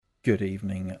Good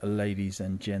evening, ladies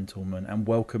and gentlemen, and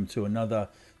welcome to another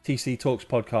TC Talks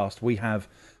podcast. We have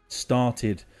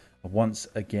started once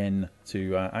again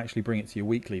to actually bring it to you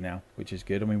weekly now, which is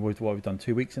good. I mean, we've done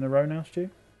 2 weeks in a row now, Stu?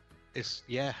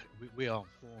 We are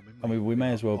forming. I mean, we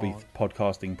may as well be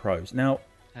podcasting pros. Now,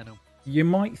 I know. you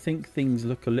might think things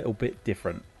look a little bit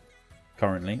different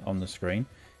currently on the screen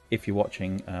if you're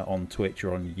watching on Twitch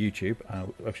or on YouTube.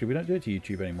 Actually, we don't do it to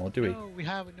YouTube anymore, do we? No, we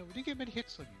haven't. No, we didn't get many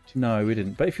hits on YouTube. No, we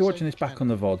didn't. But if you're watching this back on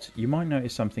the VODs, you might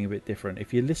notice something a bit different.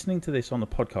 If you're listening to this on the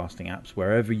podcasting apps,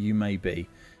 wherever you may be,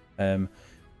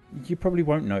 you probably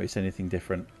won't notice anything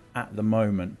different at the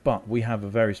moment. But we have a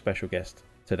very special guest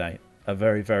today. A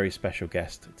very, very special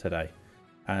guest today.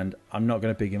 And I'm not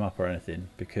going to big him up or anything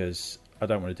because I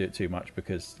don't want to do it too much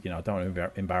because, I don't want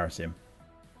to embarrass him.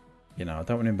 I don't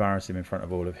want to embarrass him in front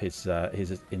of all of his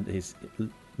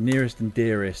nearest and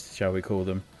dearest, shall we call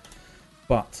them.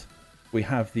 But we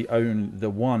have the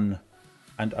one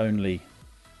and only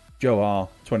Joe R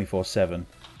 24/7.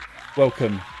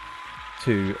 Welcome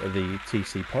to the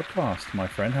TC podcast, my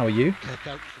friend. How are you?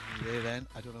 Cut out for me there, then.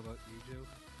 I don't know about you, Joe.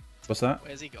 What's that?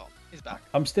 Where's he gone? He's back.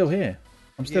 I'm still here.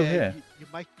 I'm still here. You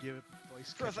might hear a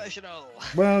voice. Professional.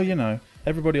 Well,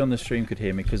 everybody on the stream could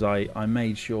hear me because I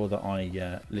made sure that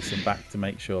I listen back to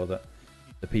make sure that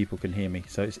the people can hear me.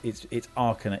 So it's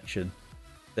our connection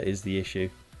that is the issue.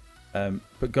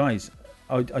 But guys,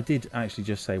 I did actually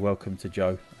just say welcome to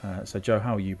Joe. So Joe,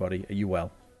 how are you, buddy? Are you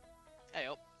well? Hey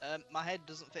up. My head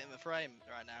doesn't fit in the frame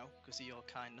right now because of your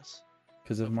kindness.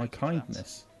 Because of Well, my thank you for that.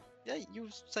 kindness. Yeah, you were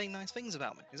saying nice things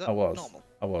about me. Is that I was. normal?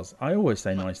 I always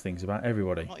say nice things about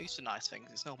everybody. I'm not used to nice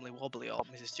things. It's normally wobbly or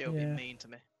Mrs. Joe Yeah. being mean to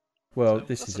me. Well, So,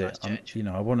 this that's is a it. nice change.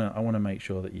 I want to make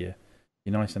sure that you're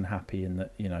nice and happy and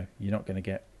that you're not going to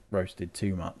get roasted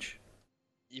too much.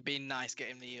 You're being nice,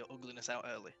 getting the ugliness out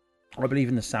early. I believe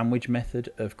in the sandwich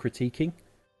method of critiquing.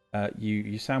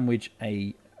 You sandwich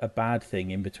a bad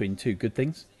thing in between two good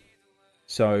things.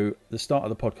 So the start of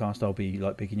the podcast, I'll be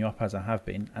like picking you up as I have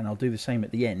been, and I'll do the same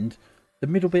at the end. The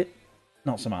middle bit,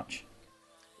 not so much.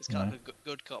 It's kind of a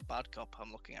good cop, bad cop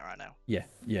I'm looking at right now. Yeah.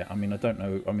 I mean, I don't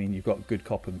know. I mean, you've got good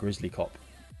cop and grizzly cop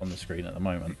on the screen at the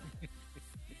moment.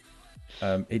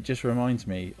 It just reminds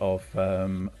me of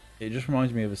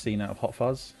a scene out of Hot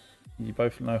Fuzz. You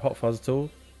both know Hot Fuzz at all?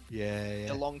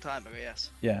 Yeah. A long time ago,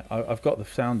 yes. Yeah, I've got the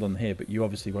sound on here, but you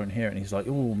obviously won't hear it. And he's like,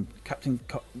 "Oh,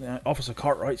 Officer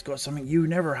Cartwright's got something you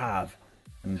never have."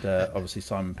 And obviously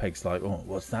Simon Pegg's like, "Oh,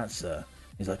 what's that, sir?"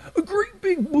 He's like, "A great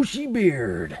big bushy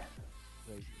beard."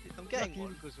 I'm getting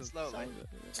one.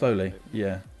 Slowly,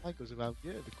 yeah. I goes around,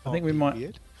 I think we might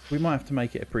have to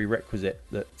make it a prerequisite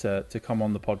that to come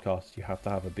on the podcast, you have to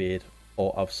have a beard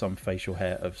or of some facial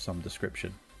hair of some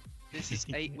description. This is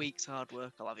 8 weeks hard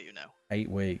work, I'll have you know. 8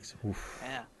 weeks. Oof.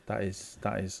 Yeah. That is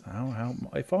how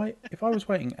if I was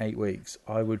waiting 8 weeks,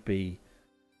 I would be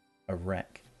a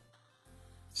wreck.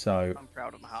 So I'm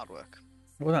proud of my hard work.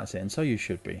 well, that's it, and so you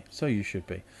should be.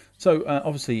 So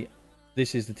obviously,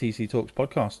 this is the TC Talks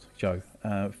podcast, Joe.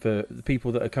 For the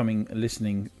people that are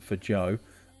listening for Joe,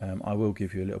 I will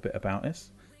give you a little bit about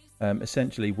us.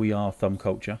 Essentially, we are Thumb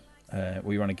Culture.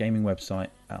 We run a gaming website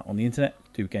on the internet,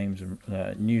 do games and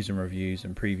news and reviews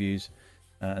and previews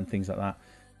and things like that.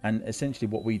 And essentially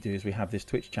what we do is we have this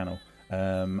Twitch channel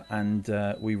and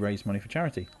we raise money for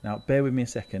charity. Now, bear with me a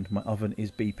second. My oven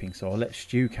is beeping, so I'll let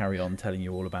Stu carry on telling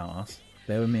you all about us.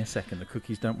 Bear with me a second. The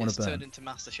cookies don't want It's to burn. turned into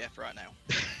MasterChef right now.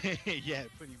 Yeah,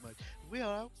 pretty much. We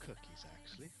are out cookies,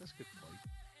 actually. That's a good point.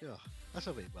 Yeah, that's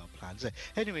a bit well planned.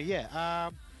 Anyway,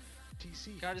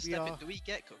 TC. Can I just step in? Do we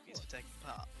get cookies for taking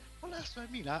part? Well, that's what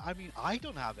I mean. I mean, I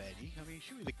don't have any. I mean,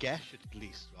 surely the guest should at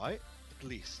least, right? At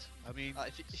least. I mean,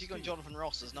 If you go on Jonathan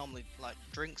Ross, there's normally like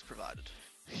drinks provided.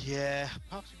 yeah,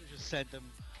 perhaps we should send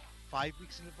them 5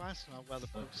 weeks in advance from how well the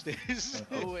post is.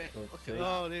 Oh, yeah. Look at that.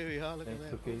 Oh, there we are. Look at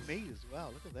them. Cookies. Made as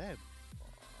well. Look at them.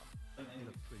 They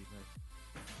look pretty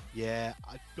nice. Yeah,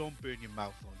 don't burn your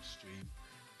mouth on stream.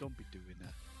 Don't be doing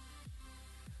that.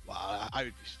 Well, I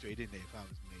would be straight in there if I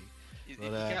was me. You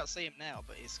But, can't see him now,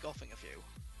 but he's scoffing a few.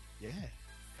 Yeah.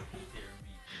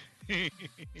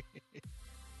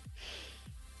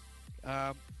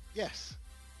 Yes.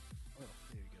 Oh, there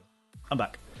we go. I'm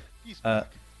back. He's back.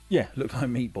 Yeah, look like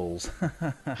meatballs.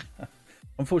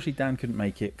 Unfortunately, Dan couldn't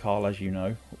make it. Carl, as you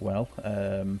know, well,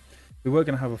 we were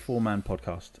going to have a 4-man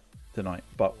podcast tonight,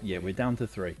 but yeah, we're down to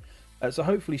 3. So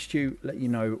hopefully, Stu let you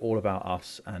know all about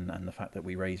us and the fact that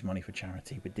we raise money for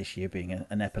charity, with this year being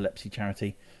an epilepsy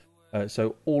charity.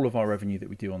 So all of our revenue that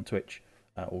we do on Twitch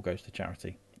all goes to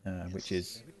charity, which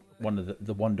is one of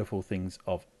the wonderful things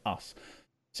of us.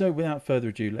 So, without further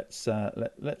ado,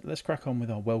 let's crack on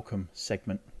with our welcome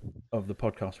segment of the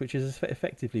podcast, which is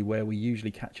effectively where we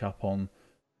usually catch up on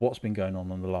what's been going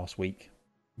on in the last week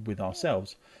with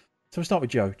ourselves. So, we'll start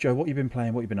with Joe. Joe, what have you been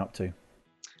playing? What have you been up to?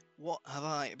 What have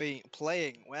I been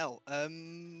playing? Well,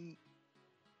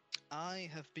 I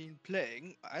have been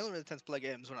playing. I only really tend to play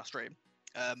games when I stream.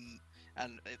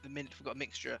 And at the minute we've got a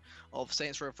mixture of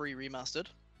Saints Row 3 Remastered.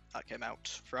 That came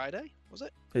out Friday, was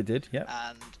it? It did, yeah.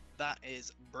 And that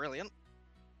is brilliant.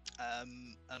 I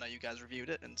know you guys reviewed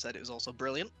it and said it was also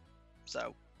brilliant.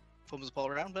 So, thumbs up all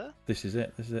around there. This is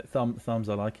it. Thumbs.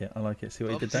 I like it. See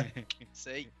what you did there.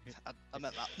 See, I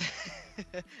meant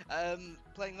that.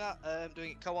 Playing that,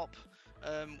 doing it co-op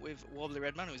with Wobbly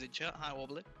Redman, who's in chat. Hi,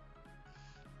 Wobbly.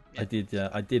 Yeah.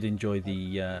 I did enjoy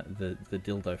the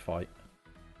dildo fight.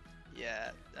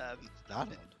 Yeah. That one.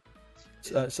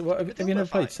 So what, have you never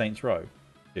played Saints Row?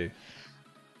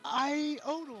 I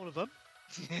own all of them.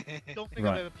 Don't think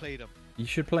Right. I've ever played them. You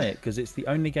should play it because it's the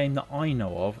only game that I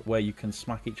know of where you can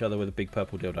smack each other with a big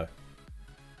purple dildo.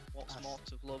 What's more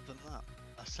to love than that?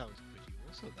 That sounds pretty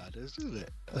awesome, that is, doesn't it?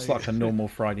 It's like a normal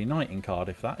Friday night in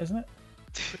Cardiff, that isn't it?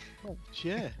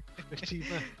 Yeah, pretty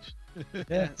much.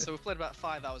 Yeah. So we've played about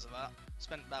 5 hours of that.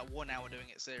 Spent about 1 hour doing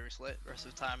it seriously. The rest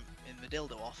of the time in the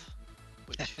dildo off.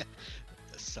 Which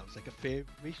That sounds like a fair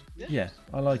Yeah,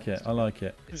 I like it.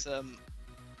 it's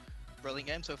brilliant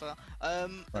game so far. Right,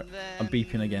 And then I'm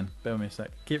beeping again. Bear with me a sec.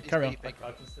 Carry on.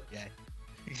 beeping. Yeah.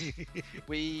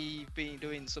 We've been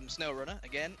doing some SnowRunner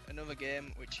again, another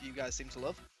game which you guys seem to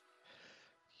love.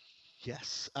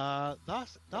 Yes. That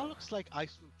looks like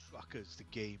Ice Road Truckers, the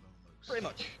game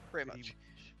almost. Pretty much.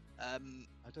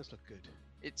 That does look good.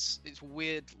 It's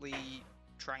weirdly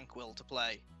tranquil to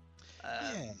play.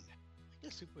 Yeah.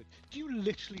 Yes, it would. Do you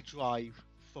literally drive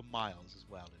for miles as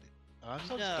well in it?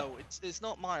 No, it's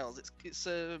not miles. It's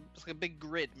like a big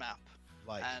grid map,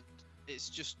 Right. and it's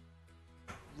just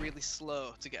really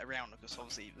slow to get around because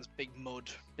obviously there's big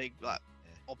mud, big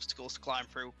obstacles to climb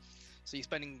through. So you're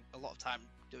spending a lot of time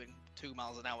doing 2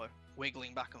 miles an hour,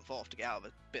 wiggling back and forth to get out of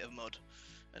a bit of mud,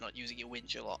 and not using your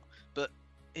winch a lot. But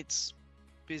it's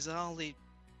bizarrely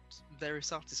very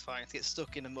satisfying to get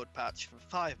stuck in a mud patch for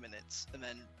 5 minutes and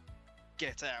then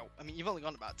get out. I mean, you've only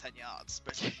gone about 10 yards,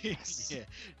 but yes, Yeah.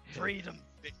 freedom.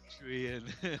 Victory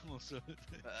and also.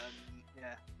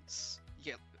 Yeah, you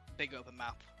get a big open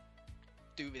map.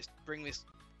 Do this, bring this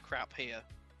crap here,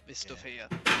 this stuff here,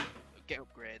 get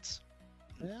upgrades.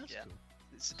 Yeah, that's Yeah. cool.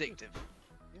 It's addictive.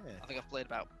 Yeah. I think I've played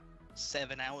about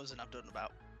 7 hours and I've done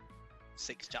about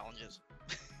 6 challenges.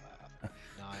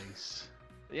 Nice.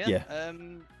 But yeah. Yeah.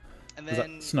 And Was that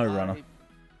then SnowRunner?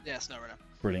 Yeah, SnowRunner.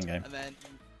 Brilliant game. And then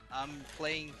I'm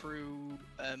playing through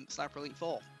Sniper Elite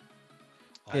 4.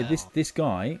 Yeah, this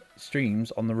guy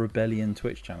streams on the Rebellion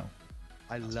Twitch channel.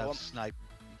 I That's love one. Sniper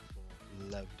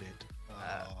before. Loved it.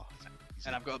 Oh,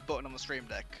 And I've got a button on the stream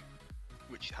deck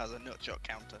which has a nutshot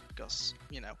counter because,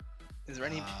 is there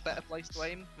any better place to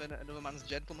aim than another man's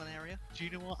gentleman area? Do you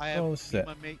know what? I have this is me it.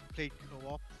 and my mate played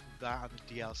co-op with that and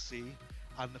the DLC,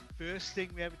 and the first thing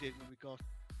we ever did when we got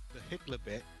the Hitler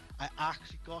bit, I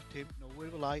actually got him, no word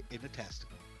of a lie, in the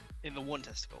testicle. In the one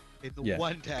testicle. In the Yeah,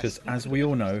 one because testicle. as we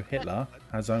all know, Hitler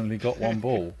has only got one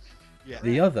ball. Yeah.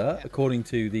 The other, according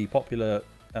to the popular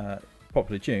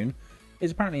tune,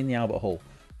 is apparently in the Albert Hall.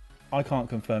 I can't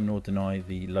confirm nor deny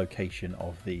the location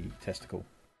of the testicle.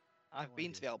 I've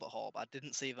been to the Albert Hall, but I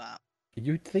didn't see that.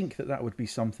 You'd think that would be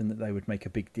something that they would make a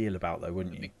big deal about, though,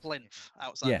 wouldn't The you? big plinth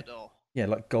outside Yeah. the door. Yeah,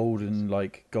 like golden,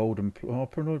 oh,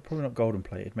 probably not golden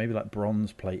plated, maybe like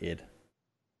bronze plated.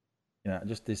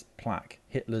 Just this plaque.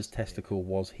 Hitler's testicle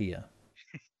was here.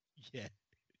 Yeah.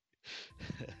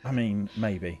 I mean,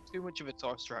 maybe. Too much of a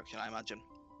tourist attraction, I imagine.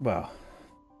 Well,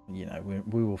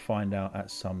 we will find out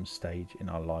at some stage in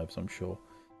our lives, I'm sure.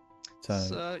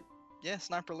 So Yeah,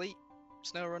 Sniper Elite,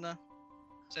 SnowRunner,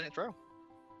 Saints Row.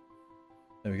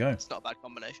 there we go. It's not a bad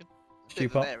combination. It's a bit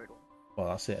of a Stupid. varied one. Well,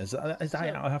 that's it.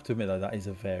 I have to admit, though, that is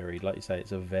a varied, like you say,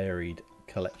 it's a varied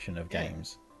collection of Yeah.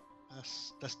 games.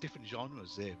 That's different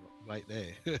genres there, right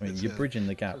there. I mean, you're bridging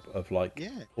the gap of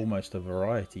Yeah. almost a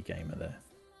variety gamer there.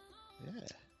 Yeah.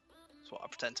 That's what I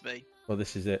pretend to be. Well,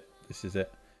 this is it.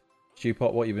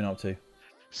 Stupot, what have you been up to?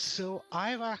 So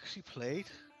I've actually played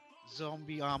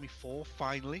Zombie Army 4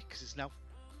 finally, because it's now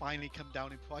finally come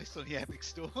down in price on the Epic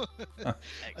Store.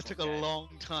 It took a long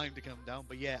time to come down,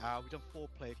 but yeah, we done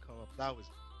 4-player co-op. That was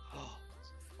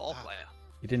Four player.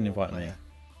 You didn't invite me.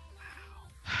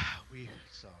 4-player.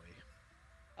 Sorry.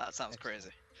 That sounds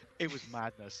crazy. It was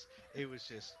madness. It was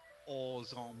just all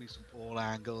zombies from all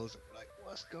angles. Like,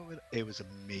 what's going on? It was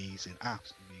amazing,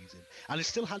 absolutely amazing. And it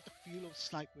still had the feel of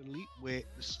Sniper Elite, where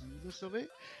the smoothness of it,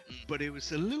 but it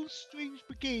was a little strange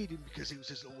brigading because it was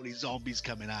just all these zombies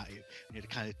coming at you. And you had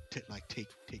to kind of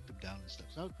take them down and stuff.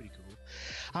 So that was pretty cool.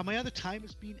 And my other time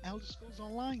has been Elder Scrolls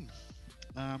Online.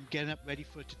 Getting up ready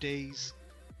for today's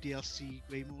DLC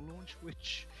Greymore launch,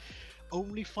 which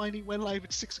only finally went live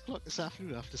at 6 o'clock this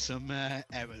afternoon after some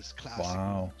errors, classic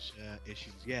Wow.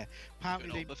 issues. Yeah,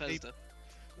 apparently Good old Bethesda.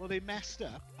 they messed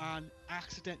up and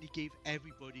accidentally gave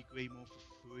everybody Greymore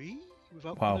for free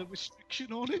without Wow. putting a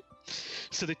restriction on it.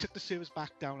 So they took the service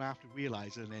back down after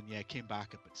realizing, and then came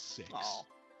back up at 6. Oh,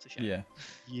 it's a shame. Yeah.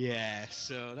 Yeah,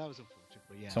 so that was unfortunate,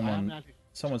 but yeah, I Someone- haven't had it-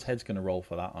 Someone's head's going to roll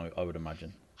for that, I would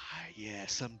imagine. yeah,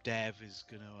 some dev is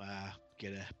gonna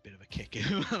get a bit of a kick in.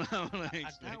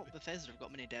 I doubt Bethesda have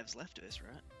got many devs left of this,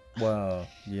 right? Well,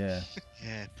 yeah.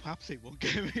 Yeah, perhaps they won't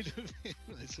get rid of it,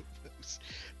 I suppose.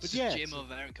 But Just yeah, Jim so,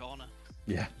 over there in corner.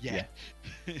 Yeah. yeah.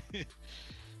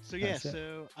 So yeah, That's it.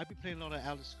 so I've been playing a lot of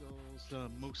Elder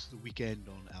Scrolls most of the weekend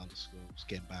on Elder Scrolls,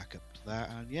 getting back up to that,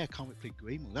 and yeah, can't wait to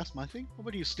play Greymore. That's my thing. What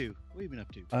about you, Stu? What have you been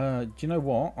up to? Do you know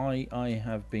what? I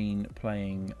have been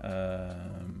playing.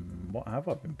 What have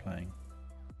I been playing?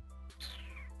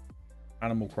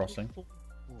 Animal Crossing. Oh,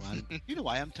 you know,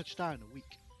 I haven't touched that in a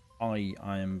week. I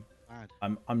am.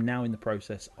 Bad. I'm now in the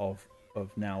process of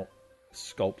now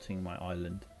sculpting my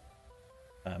island,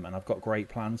 and I've got great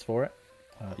plans for it.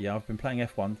 Yeah, I've been playing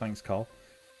F1. Thanks, Carl.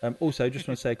 Also, just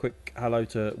want to say a quick hello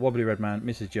to Wobbly Redman,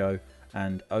 Mrs. Joe,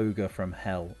 and Ogre from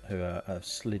Hell, who have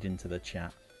slid into the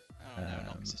chat. Oh no,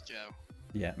 not Mrs. Joe.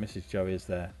 Yeah, Mrs. Joe is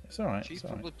there. It's all right. She's it's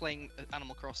all right. probably playing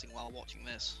Animal Crossing while watching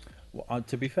this. Well,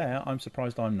 to be fair, I'm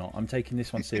surprised I'm not. I'm taking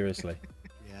this one seriously.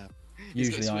 Yeah.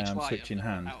 Usually I Switch am light switching and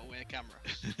hand. Out away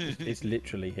camera. It's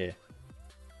literally here.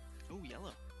 Oh,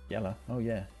 yellow. Yellow. Oh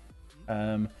yeah.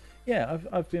 Yeah,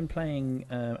 I've been playing,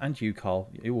 and you, Carl.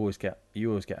 You always get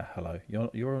a hello.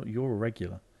 You're a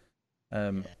regular.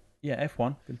 Yeah,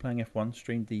 F1. Been playing F1.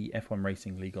 Streamed the F1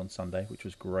 Racing League on Sunday, which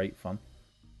was great fun.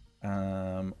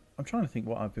 I'm trying to think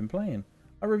what I've been playing.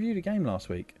 I reviewed a game last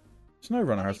week.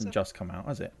 SnowRunner hasn't just come out,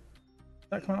 has it? Did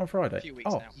that come out on Friday? A few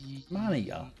weeks oh, now.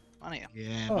 Maneater. Mania.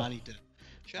 Yeah, Oh. man, he did.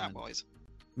 Shout boys.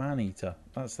 Maneater.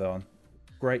 That's the one.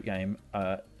 Great game.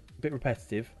 A bit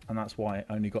repetitive, and that's why it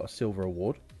only got a silver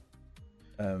award.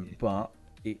 But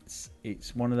it's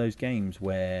one of those games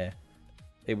where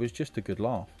it was just a good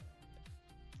laugh.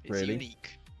 It's Really?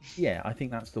 unique. Yeah, I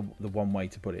think that's the one way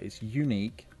to put it. It's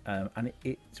unique, and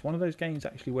it's one of those games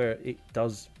actually where it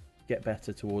does get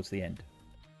better towards the end.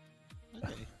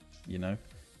 Okay. You know,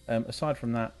 aside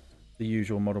from that, the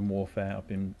usual Modern Warfare. I've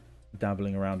been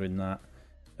dabbling around in that,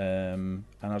 and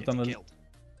I've done Getting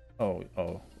killed.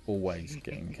 always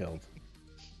getting killed.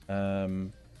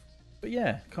 But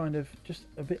yeah, kind of just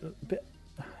a bit.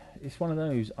 It's one of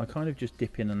those. I kind of just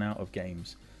dip in and out of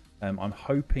games. I'm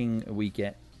hoping we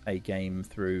get a game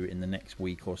through in the next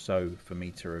week or so for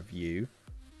me to review.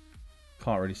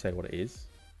 Can't really say what it is.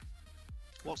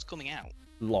 What's coming out?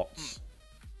 Lots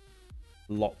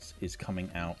is coming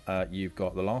out. You've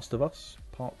got The Last of Us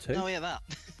Part 2, Oh yeah, that.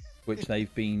 which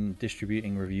they've been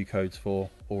distributing review codes for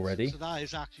already. So that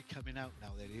is actually coming out now.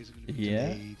 Then it isn't going to be Yeah,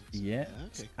 delayed. yeah, Okay.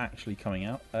 it's actually coming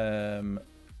out.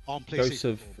 On Ghosts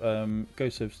PlayStation of 4.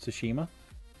 Ghosts of Tsushima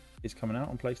is coming out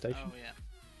on PlayStation. Oh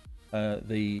yeah.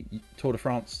 The Tour de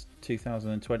France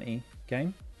 2020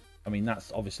 game. I mean,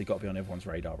 that's obviously got to be on everyone's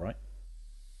radar, right?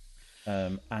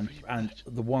 And Pretty and much.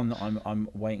 the one that I'm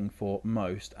waiting for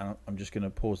most, and I'm just going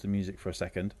to pause the music for a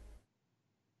second.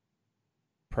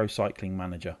 Pro Cycling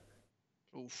Manager.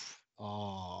 Oof.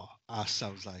 Oh, that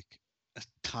sounds like a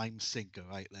time sinker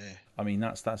right there. I mean,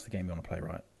 that's the game you want to play,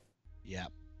 right? Yeah.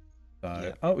 So,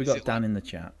 Yeah. oh, we Is got it Dan like- in the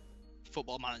chat.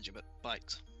 Football Manager, but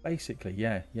bikes. Basically,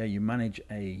 yeah. You manage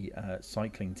a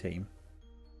cycling team,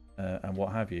 and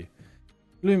what have you.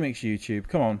 Lumix YouTube,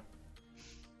 come on.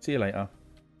 See you later.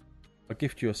 I'll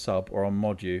gift you a sub or I'll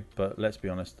mod you, but let's be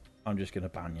honest, I'm just going to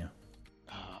ban you.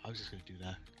 I was just going to do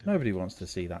that. Nobody wants to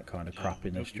see that kind of No, crap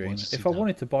in the nobody stream. wants to If see I that.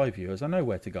 wanted to buy viewers, I know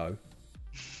where to go.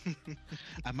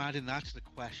 I'm adding that to the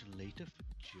question later for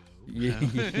Joe.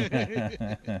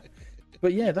 Yeah.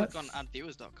 But yeah, that's Click on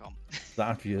adviewers.com. the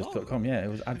adviewers.com. Yeah, it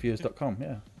was adviewers.com.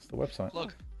 Yeah, that's the website.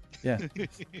 Look, Yeah,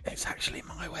 it's actually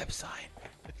my website.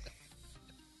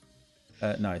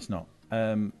 No, it's not.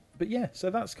 But yeah, so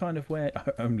that's kind of where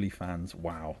OnlyFans.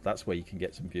 Wow, that's where you can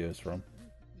get some viewers from.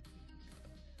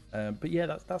 But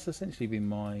yeah, that's essentially been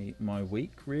my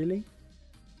week, really.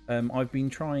 I've been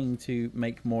trying to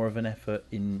make more of an effort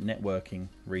in networking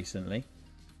recently.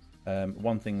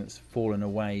 One thing that's fallen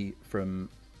away from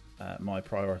my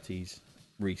priorities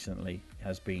recently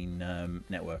has been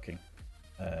networking,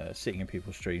 sitting in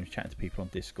people's streams, chatting to people on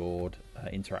Discord,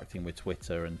 interacting with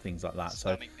Twitter and things like that.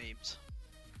 Spamming memes.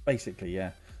 Basically,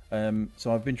 yeah.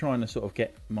 So I've been trying to sort of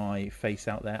get my face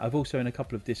out there. I've also in a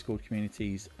couple of Discord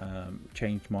communities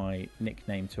changed my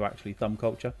nickname to actually Thumb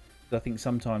Culture. I think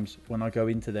sometimes when I go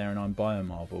into there and I'm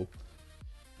Biomarvel,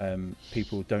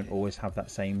 people don't always have that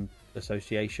same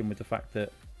association with the fact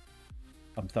that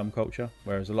I'm Thumb Culture,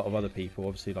 whereas a lot of other people,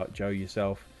 obviously like Joe,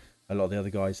 yourself, a lot of the other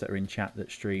guys that are in chat that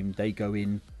stream, they go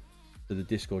in to the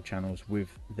Discord channels with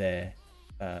their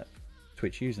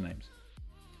Twitch usernames.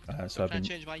 So I'm trying to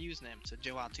change my username to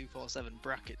Joar247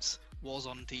 brackets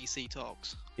Warzone TC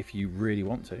Talks. if you really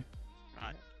want to,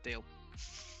 Right, deal.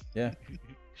 yeah,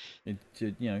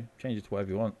 change it to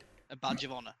whatever you want. A badge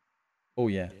of honour. Oh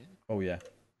yeah, oh yeah.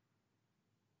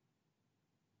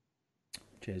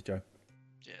 Cheers, Joe.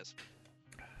 Cheers.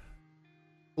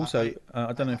 Also,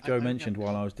 I don't know if Joe I mentioned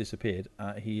while I was disappeared,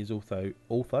 he is also,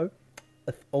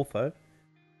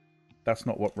 that's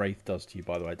not what Wraith does to you,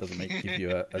 by the way. It doesn't give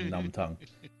you a numb tongue.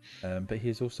 But he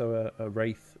is also a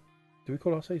Wraith. Do we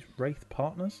call ourselves Wraith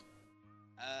partners?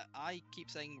 I keep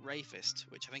saying Wraithist,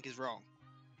 which I think is wrong.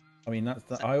 I mean, that's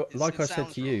It I said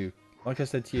sounds to you. Like I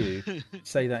said to you,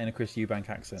 say that in a Chris Eubank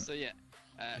accent. So yeah,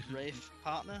 Wraith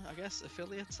partner, I guess,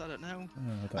 affiliates. I don't know.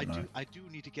 I don't know. I do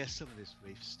need to get some of this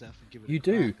Wraith stuff and give it. You a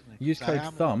do. crack, Use 'cause I code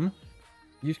am- Thumb.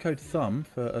 Use code Thumb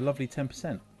for a lovely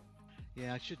 10%.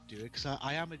 Yeah, I should do it because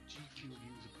I am a GQ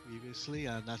user previously,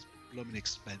 and that's blooming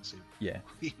expensive. Yeah.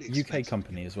 Really UK expensive.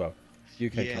 company as well.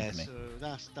 UK Yeah, company. so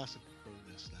that's a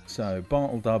bonus. That is. So,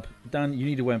 Bartledub, Dan, you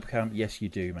need a webcam? Yes, you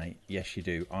do, mate. Yes, you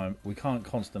do. We can't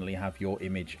constantly have your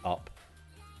image up.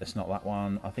 That's not that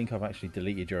one. I think I've actually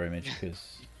deleted your image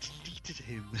because, deleted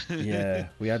him. yeah,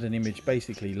 we had an image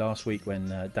basically last week when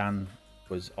Dan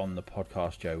was on the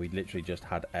podcast, Joe. We literally just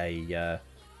had a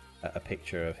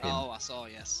picture of him. Oh, I saw.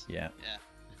 Yes. Yeah. Yeah.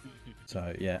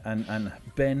 So, yeah. And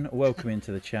Ben, welcome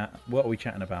into the chat. What are we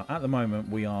chatting about? At the moment,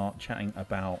 we are chatting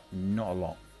about not a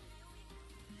lot.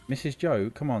 Mrs.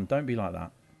 Joe, come on, don't be like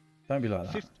that. Don't be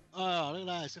like that. Oh, look at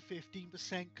that! It's a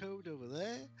 15% code over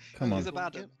there. Come on. He's a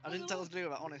bad one. I didn't tell us to do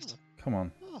that, honest. Come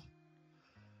on. Oh.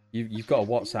 You've got a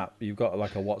WhatsApp. You've got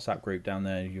like a WhatsApp group down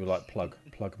there. You're like plug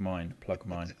mine.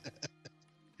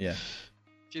 Yeah,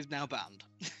 She's now banned.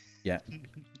 yeah.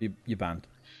 You're banned.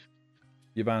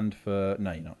 You're banned for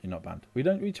no. You're not. You're not banned.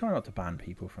 We try not to ban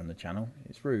people from the channel.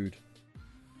 It's rude.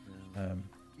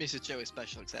 Mrs. Joe is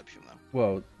special exception though.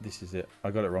 Well, this is it.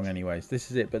 I got it wrong anyways. This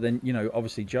is it. But then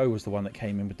obviously Joe was the one that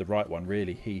came in with the right one.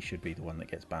 Really, he should be the one that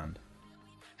gets banned.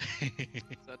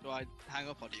 So do I hang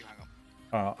up or do you hang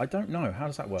up? I don't know. How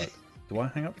does that work? Do I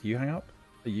hang up? Do you hang up?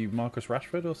 Are you Marcus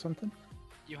Rashford or something?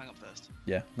 You hang up first.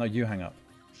 Yeah. No, you hang up.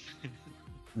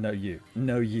 No, you.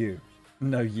 No, you.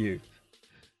 No, you.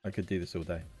 I could do this all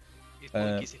day. He's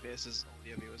pulling kissy faces, all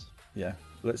the viewers. Yeah.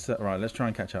 Let's try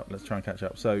and catch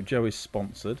up. So Joe is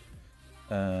sponsored.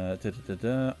 Yeah,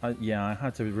 I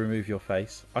had to remove your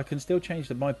face. I can still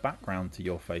change my background to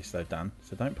your face though, Dan.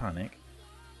 So don't panic.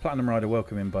 Platinum Rider,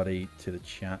 welcome in, buddy, to the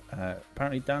chat.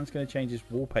 Apparently, Dan's going to change his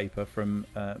wallpaper from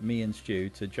me and Stu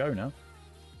to Joe now.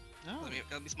 Oh,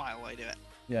 Let me smile while you do it.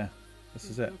 Yeah, this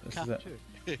is it. This is it.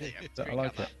 There you go. I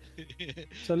like it.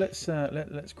 So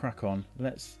let's crack on.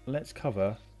 Let's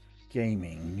cover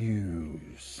gaming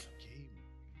news.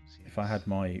 If I had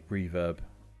my reverb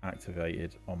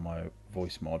activated on my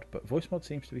voice mod, but voice mod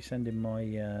seems to be sending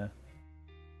my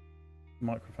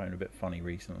microphone a bit funny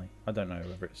recently. I don't know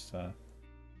whether it's.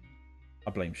 I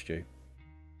blame Stu.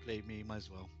 Blame me, might as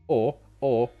well.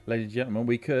 Or, ladies and gentlemen,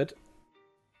 we could.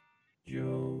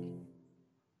 Joe,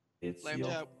 it's Blame your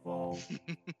Joe. fault.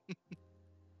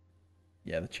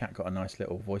 Yeah, the chat got a nice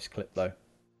little voice clip though.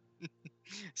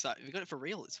 So if you got it for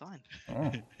real, it's fine.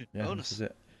 Oh, yeah, Bonus.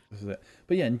 this is it.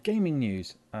 But yeah, in gaming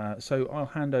news, so I'll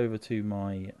hand over to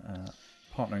my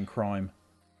partner in crime.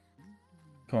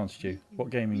 Come on, Stu. What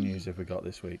gaming news have we got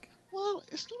this week? Well,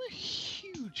 it's not a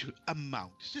huge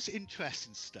amount. It's just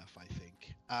interesting stuff, I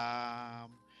think.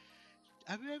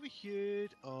 Have you ever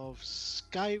heard of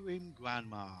Skyrim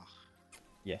Grandma?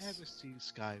 Yes. Ever seen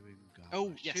Skyrim Grandma?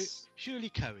 Oh, yes. Shirley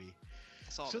Curry. I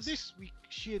saw So this. this week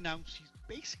she announced she's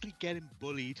basically getting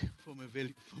bullied from her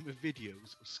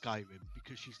videos of Skyrim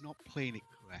because she's not playing it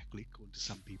correctly, according to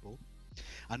some people,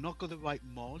 and not got the right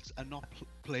mods and not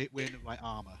wearing the right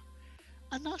armor.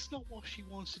 And that's not what she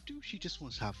wants to do. She just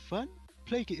wants to have fun,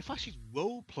 play it. In fact, she's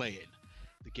role playing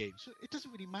the game, so it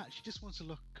doesn't really matter. She just wants to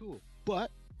look cool.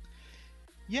 But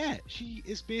yeah, she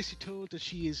is basically told that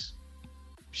she is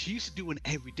she used to do one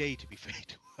every day, to be fair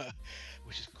to her,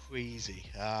 which is crazy.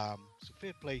 So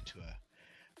fair play to her.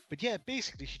 But yeah,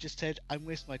 basically she just said, I'm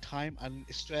wasting my time and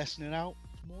it's stressing it out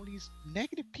from all these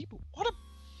negative people. What a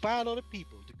bad lot of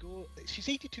people to go. She's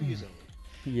 82 years old.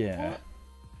 Yeah. What?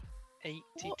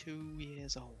 82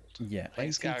 years old. Yeah, Playing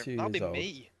 82 Skyrim. That'll be years old.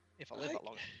 me if I live Right. that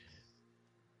long.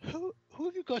 Who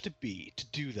have you got to be to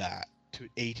do that to an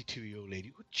 82-year-old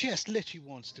lady who just literally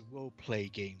wants to role play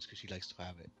games because she likes to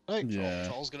have it? Like, Yeah.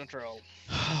 Troll's gonna troll.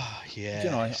 yeah. Do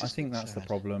you know, I it's just think that's the sad.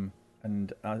 problem,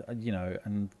 and you know,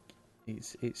 and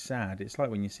it's sad. It's like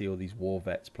when you see all these war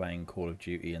vets playing Call of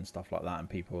Duty and stuff like that, and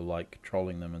people are like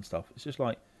trolling them and stuff. It's just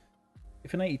like,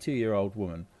 if an 82-year-old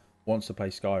woman wants to play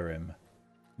Skyrim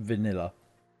vanilla,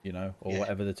 you know, or Yeah.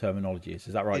 whatever the terminology is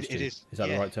that right? It Stu? is. Is that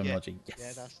the Yeah, right yeah. terminology? Yes.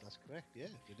 Yeah, that's correct. Yeah,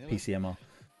 vanilla. PCMR.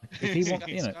 If he want,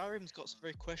 you know, Skyrim's got some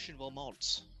very questionable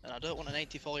mods, and I don't want an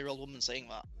 84-year-old woman saying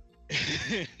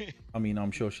that. I mean,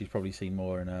 I'm sure she's probably seen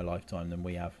more in her lifetime than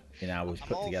we have in ours I'm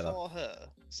put all together. for her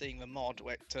seeing the mod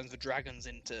where it turns the dragons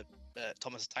into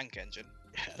Thomas Tank Engine.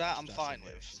 Yeah, That I'm that's fine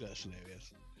hilarious. with. That's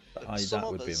hilarious. Some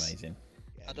That would be others- amazing.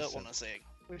 Yeah, I don't so- want to sing.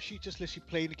 Well, she just literally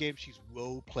playing the game. She's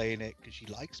role playing it because she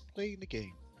likes playing the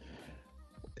game.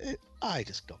 I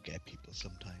just don't get people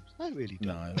sometimes. I really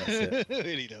don't. No, that's it. I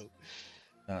really don't.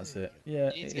 That's it.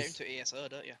 Yeah. You need to get it's- into ESO,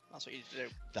 don't you? That's what you need to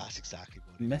do. That's exactly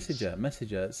what it Message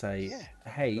her, say, Yeah.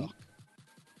 hey, Yeah.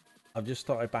 I've just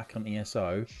started back on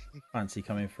ESO. Fancy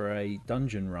coming for a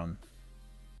dungeon run,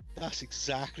 is. That's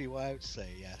exactly what I would say.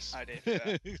 Yes. I did.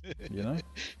 Yeah. you know?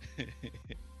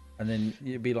 And then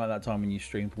it'd be like that time when you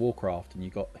streamed Warcraft and you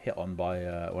got hit on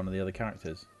by one of the other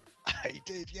characters. I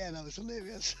did. Yeah, that was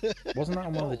hilarious. Wasn't that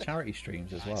on one of the charity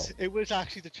streams as well? It was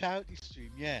actually the charity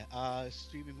stream. Yeah,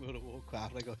 streaming World of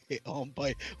Warcraft. I got hit on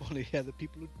by one of the other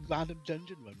people who random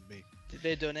dungeon run me. Did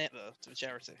they donate though to the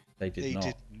charity? They did They not.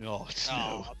 did not.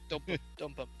 Oh, dump them,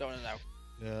 dump them. Don't know.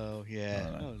 No, yeah,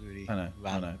 I know. not really. I know.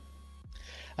 random.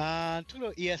 And talking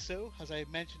about ESO, as I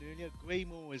mentioned earlier,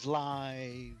 Greymore is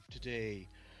live today.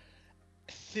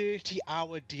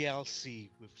 30-hour DLC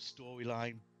with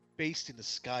storyline based in the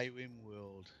Skyrim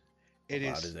world. It How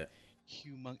bad is is it?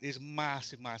 humongous. It's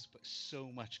massive, but so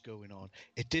much going on.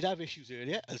 It did have issues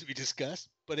earlier, as we discussed,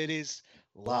 but it is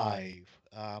live.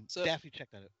 So- Definitely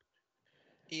check that out.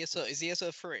 ESO is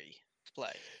ESO free to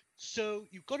play? So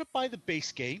you've got to buy the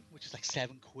base game, which is like £7,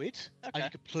 and Okay. you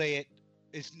can play it.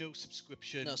 There's no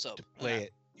subscription No sub, to play okay.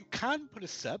 it. You can put a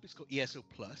sub. It's called ESO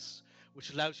Plus,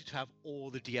 which allows you to have all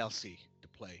the DLC to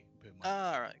play per month.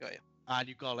 Ah, right, got you. And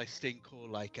you've got like this thing called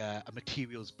like a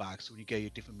materials bag. So when you get your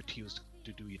different materials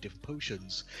to do your different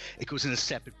potions, it goes in a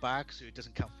separate bag, so it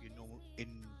doesn't count for your normal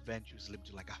inventory. It's limited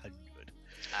to like 100.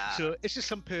 Ah, So it's just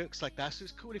some perks like that. So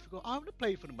it's cool if you go, I want to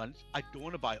play for the month. I don't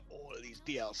want to buy all of these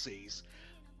DLCs.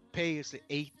 Pay is the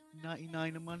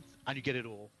 $8.99 a month, and you get it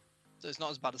all. so it's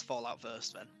not as bad as Fallout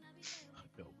First then.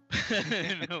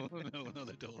 No, no, not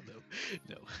at all.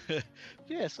 No.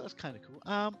 Yeah, so that's kind of cool.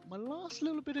 My last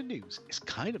little bit of news is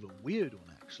kind of a weird one,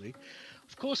 actually.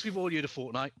 Of course, we've all heard of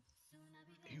Fortnite.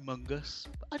 Humongous.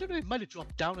 But I don't know. It might have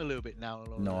dropped down a little bit now.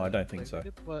 No, I don't think so.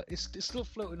 But it's still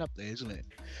floating up there, isn't it?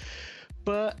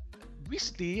 But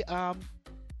recently,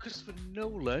 Christopher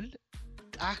Nolan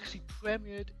actually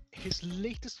premiered his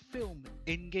latest film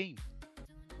in game.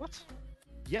 What?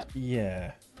 Yep.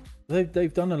 Yeah.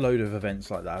 They've done a load of events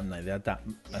like that, haven't they? They had that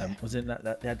Yeah. was it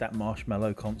that they had that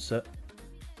Marshmallow concert.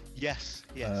 Yes.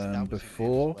 Yes. Um, that was in there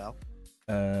before- as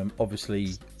well.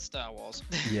 Obviously, Star Wars.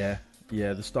 yeah,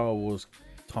 the Star Wars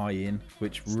tie-in,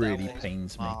 which Star really Wars,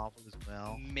 pains me. Marvel as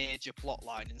well. Major plot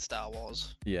line in Star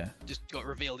Wars. Yeah, Just got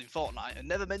revealed in Fortnite and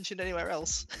never mentioned anywhere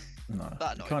else. no,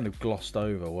 That it annoyed kind of glossed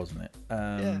over, wasn't it?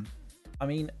 Yeah. I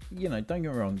mean, you know, don't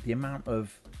get me wrong, the amount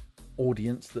of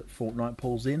audience that Fortnite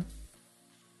pulls in.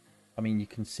 I mean, you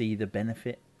can see the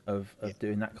benefit of Yeah.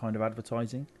 doing that kind of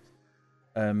advertising.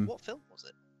 What film was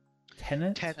it?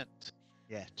 Tenet. Tenant.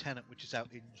 Yeah, Tenant, which is out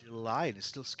in July and is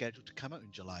still scheduled to come out in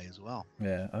July as well.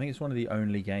 Yeah, I think it's one of the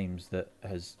only games that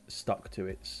has stuck to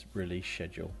its release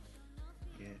schedule.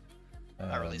 Yeah.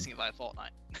 By releasing it via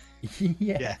Fortnite.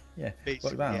 yeah. Basically,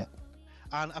 Work that yeah. out.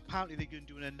 And apparently they're going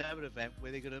to do another event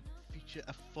where they're going to feature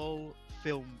a full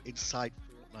film inside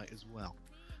Fortnite as well.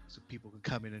 So people can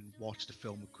come in and watch the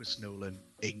film with Chris Nolan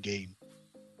in-game.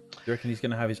 Do you reckon he's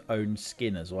going to have his own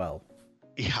skin as well?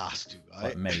 He has to, right?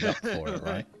 Like made up for it,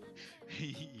 right?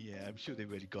 Yeah, I'm sure they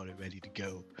really got it ready to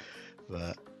go.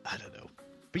 But I don't know.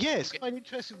 But yeah, it's quite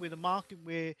interesting with the market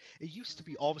where it used to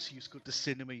be, obviously you used to go to the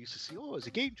cinema, you used to see, oh, it's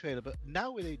a game trailer, but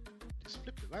now where they just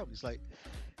flipped it around, it's like,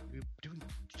 we're doing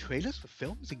trailers for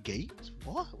films and games?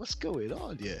 What? What's going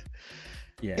on here?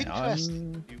 Yeah,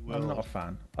 Interesting new I'm not a world.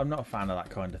 fan. I'm not a fan of that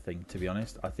kind of thing, to be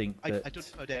honest. I think I that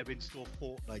don't know I'd ever install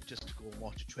Fortnite just to go and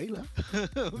watch a trailer.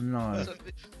 no, So,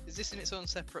 is this in its own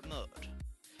separate mode?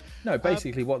 no.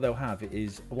 Basically, what they'll have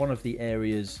is one of the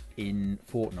areas in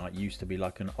Fortnite used to be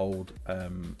like an old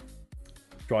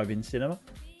drive-in cinema.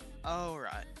 Oh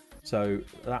right. So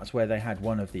that's where they had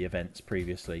one of the events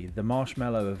previously. The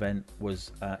Marshmallow event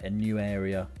was a new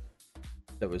area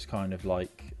that was kind of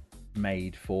like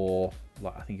made for,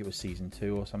 like, I think it was season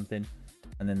 2 or something,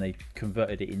 and then they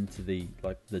converted it into the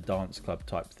dance club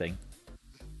type thing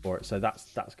for it. So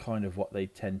that's kind of what they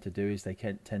tend to do, is they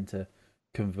tend to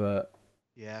convert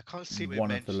Yeah, I can't see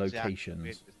one of the actual locations.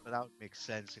 bit, but that would make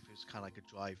sense if it was kind of like a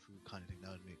drive-through kind of thing.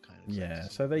 That would make kind of Yeah,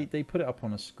 sense. so they put it up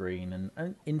on a screen,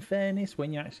 and in fairness,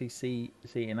 when you actually see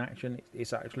it in action,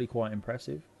 it's actually quite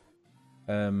impressive.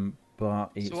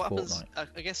 But it's So what happens? Fortnite.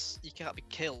 I guess you can't be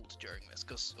killed during this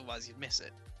because otherwise you'd miss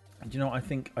it. Do you know? I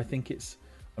think it's.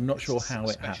 I'm not It's sure a how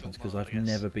it special happens because mode, I I've guess.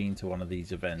 never been to one of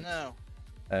these events. No.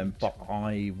 But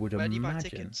I would Where do you buy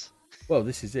imagine. tickets? Well,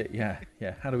 this is it. Yeah.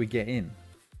 How do we get in?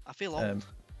 I feel old.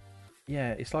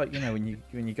 Yeah, it's like, when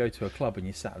you go to a club and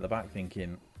you sat at the back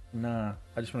thinking, nah,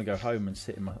 I just want to go home and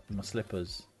sit in my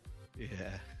slippers.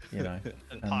 Yeah.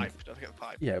 And pipe. Don't forget the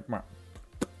pipe. Yeah.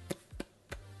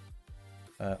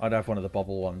 I'd have one of the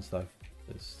bubble ones though.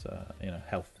 There's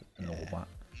health and all that.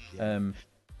 Yeah.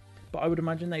 But I would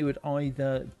imagine they would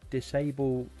either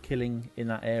disable killing in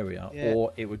that area, Yeah.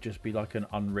 or it would just be like an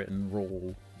unwritten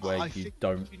rule where I you think,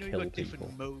 don't you kill got people.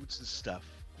 different modes and stuff.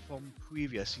 From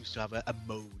previous, used to have a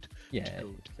mode. Yeah, to go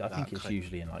to I that think it's kind of-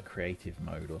 usually in like creative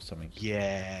mode or something.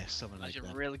 Yeah, something like Imagine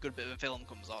that. a really good bit of a film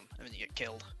comes on and then you get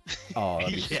killed. Oh,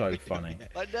 that'd be Yeah. so funny.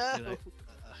 Like You're no. like,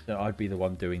 So I'd be the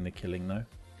one doing the killing though.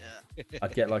 Yeah.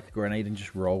 I'd get like a grenade and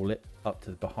just roll it up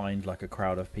to behind like a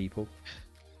crowd of people.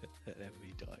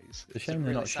 Everybody dies. It's a It's shame a they're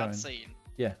really not sad showing. scene.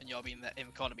 Yeah. And you're being in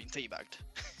the corner being teabagged.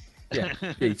 Yeah,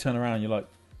 you turn around and you're like,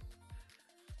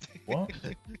 what?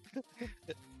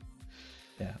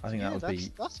 Yeah, I think that would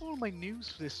be that's all my news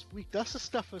for this week. That's the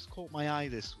stuff that's caught my eye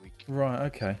this week. right.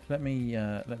 Okay, let me.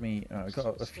 I've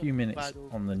got a few minutes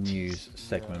on the news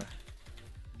segment.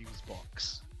 News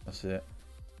box. That's it.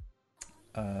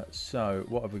 So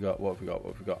what have we got?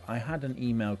 I had an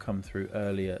email come through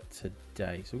earlier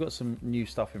today. So we've got some new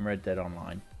stuff in Red Dead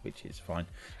Online, which is fine.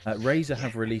 Razer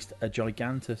have released a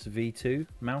Gigantus V2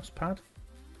 mouse pad.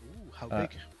 Ooh, how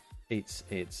big? It's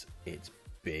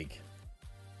big.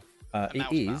 A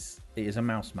It mouse is a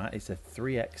mouse mat. It's a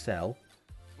 3XL.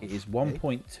 It is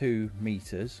 1.2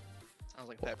 meters Sounds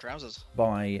like a pair of trousers.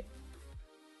 by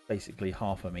basically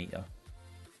half a meter.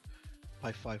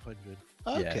 By 500.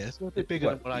 Okay, Yeah. it's a little bit bigger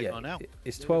Well, than what I got now.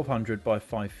 It's 1200 by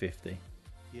 550.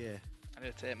 Yeah. I need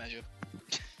a tape measure.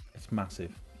 It's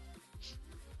massive.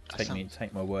 That sounds-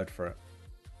 Take my word for it.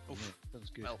 Oof. Sounds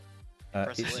good. Well,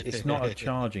 press the lid. It's not a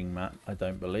charging mat, I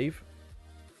don't believe.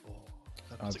 Oh,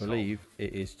 I What's it called? believe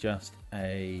it is just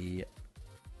a.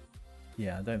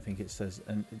 Yeah, I don't think it says,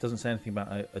 and it doesn't say anything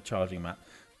about a charging mat.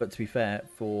 But to be fair,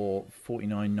 for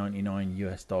 $49.99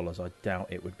 US, I doubt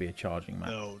it would be a charging mat.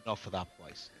 no, not for that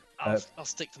price. I'll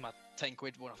stick to my 10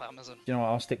 quid one off Amazon. You know what?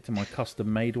 I'll stick to my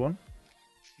custom-made one,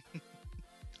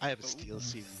 I have a Steel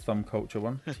Series. Thumb Culture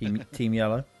one, Team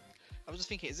Yellow. I was just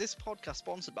thinking, is this podcast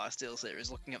sponsored by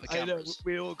SteelSeries? Looking at the I know, cameras.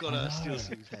 we all got I a know. Steel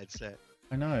Series headset.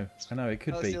 I know. It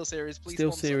could be SteelSeries, please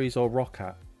Steel sponsor. Series or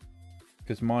Roccat,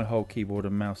 because my whole keyboard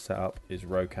and mouse setup is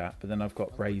Roccat, but then I've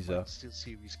got Razer Steel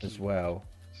Series as keyboard. well,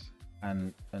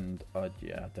 and I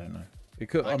don't know. It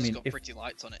could. I Mine's mean, got if pretty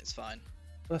lights on it. It's fine.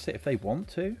 that's it, if they want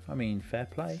to, I mean, fair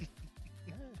play.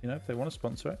 If they want to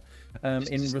sponsor it.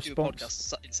 Just In do a response,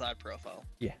 podcast inside profile.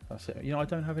 yeah, that's it. I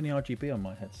don't have any RGB on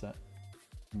my headset,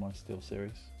 on my Steel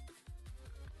Series.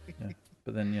 Yeah,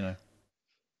 but then isn't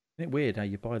it weird how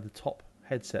you buy the top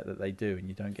headset that they do and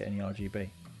you don't get any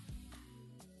RGB?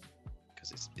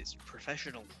 Because it's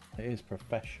professional. It is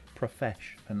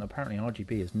profesh, and apparently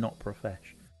RGB is not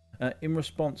profesh. In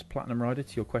response, Platinum Rider,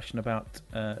 to your question about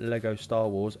Lego Star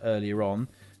Wars earlier on,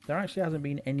 there actually hasn't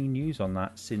been any news on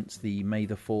that since the May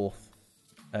the 4th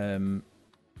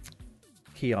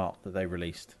key art that they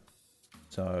released.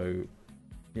 So,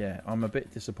 yeah, I'm a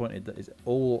bit disappointed that it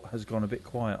all has gone a bit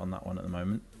quiet on that one at the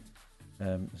moment.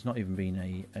 There's not even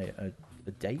been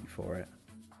a date for it.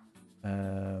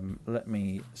 Let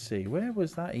me see. Where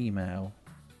was that email?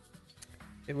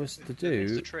 It was to It's do.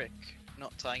 the trick,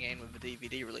 not tying in with the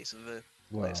DVD release of the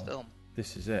Well, latest film.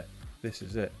 This is it.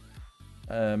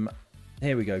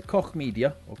 Here we go. Koch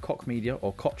Media, or Koch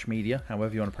Media,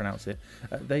 however you want to pronounce it.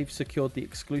 They've secured the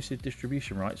exclusive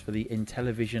distribution rights for the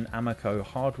Intellivision Amico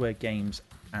hardware, games,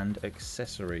 and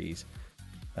accessories.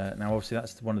 Now, obviously,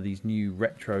 that's one of these new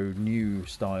retro, new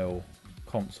style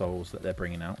consoles that they're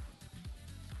bringing out.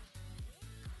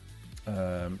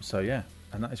 So yeah,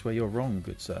 and that is where you're wrong,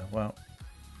 good sir. Well,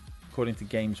 according to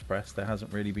Games Press, there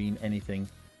hasn't really been anything.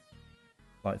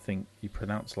 I think you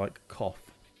pronounce like cough.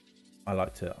 I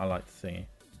like to thingy.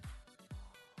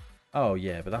 Oh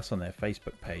yeah, but that's on their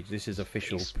Facebook page. This is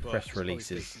official press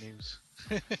releases.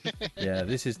 Yeah,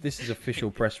 this is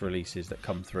official press releases that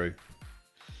come through.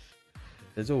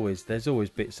 There's always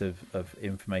bits of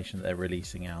information that they're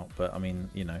releasing out, but I mean,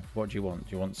 you know, what do you want?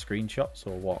 Do you want screenshots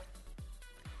or what?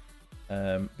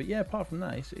 But yeah, apart from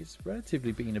that, it's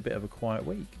relatively been a bit of a quiet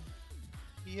week.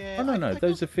 Yeah. Oh no,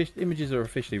 those images are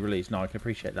officially released. No, I can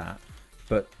appreciate that,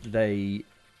 but they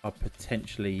are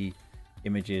potentially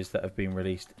images that have been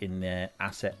released in their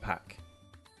asset pack,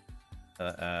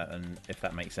 and if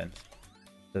that makes sense,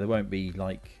 so there won't be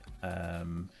like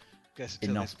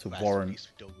enough to warrant.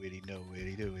 We don't really know,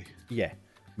 do we? Yeah,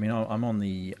 I mean, I'm on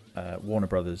the Warner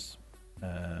Brothers,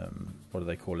 what do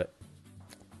they call it?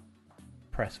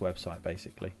 Press website,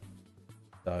 basically.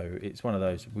 So it's one of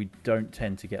those. We don't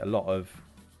tend to get a lot of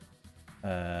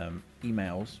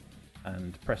emails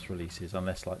and press releases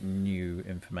unless like new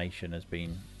information has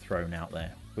been thrown out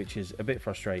there, which is a bit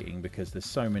frustrating because there's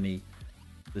so many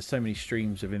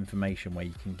streams of information where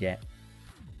you can get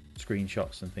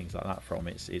screenshots and things like that from.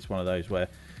 It's one of those where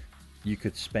you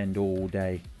could spend all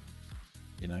day,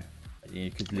 you know, you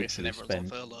could literally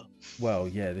spend. Well,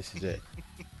 yeah, this is it.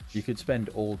 You could spend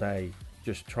all day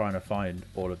just trying to find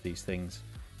all of these things.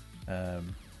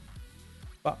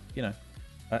 But you know,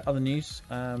 other news.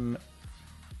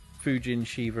 Fujin,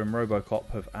 Shiva, and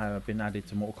RoboCop have been added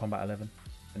to Mortal Kombat 11.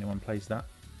 Anyone plays that?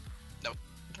 Nope.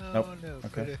 Nope. No.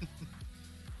 Okay.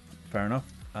 Fair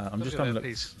enough. I'm just having a look.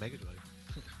 Mega Drive.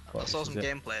 I saw some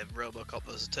gameplay of RoboCop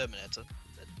versus Terminator.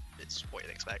 It's what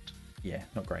you'd expect. Yeah,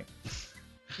 not great.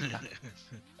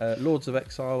 Lords of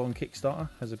Exile on Kickstarter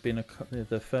has been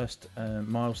the first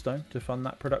milestone to fund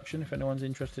that production. If anyone's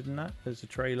interested in that, there's a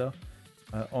trailer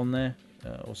on there,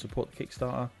 or support the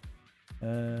Kickstarter.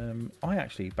 I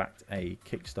actually backed a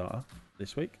Kickstarter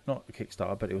this week. Not a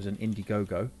Kickstarter, but it was an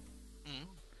Indiegogo. Mm.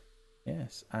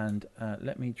 Yes, and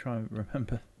let me try and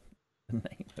remember the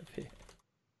name of it.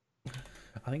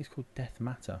 I think it's called Death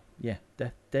Matter. Yeah,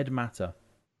 Dead Matter.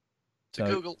 To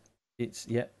Google. It's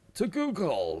to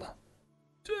Google.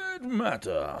 Dead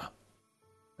Matter.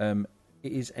 It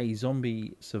is a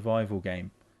zombie survival game.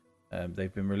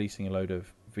 They've been releasing a load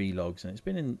of vlogs, and it's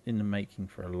been in the making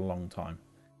for a long time.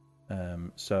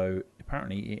 So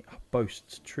apparently it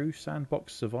boasts true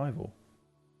sandbox survival.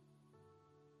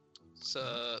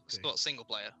 So it's not single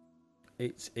player.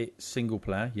 It's single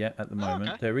player, yeah, at the moment.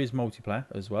 Okay. There is multiplayer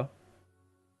as well.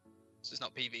 So it's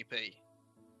not PvP.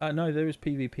 No, there is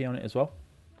PvP on it as well.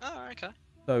 Oh, okay.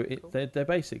 So Cool. they're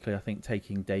basically, I think,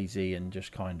 taking DayZ and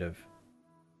just kind of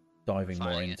diving more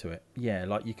Refining into it. Yeah,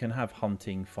 like you can have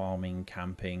hunting, farming,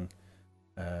 camping,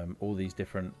 all these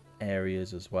different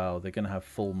areas as well. They're going to have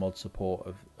full mod support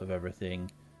of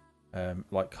everything.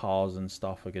 Like cars and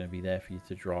stuff are going to be there for you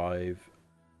to drive.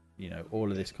 You know, all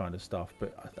of this kind of stuff.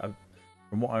 But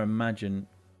from what I imagine,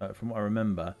 from what I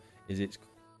remember, is it's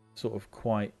sort of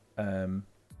quite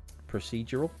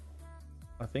procedural,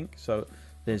 I think. So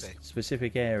there's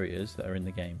specific areas that are in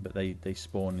the game, but they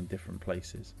spawn in different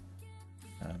places.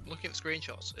 Looking at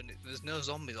screenshots, and there's no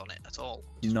zombies on it at all.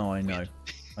 No, I know. Weird.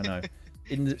 I know.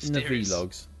 In the Mysterious.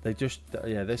 vlogs, they just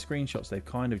their screenshots. They've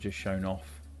kind of just shown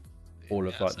off all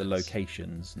of like the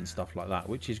locations and stuff like that,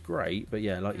 which is great. But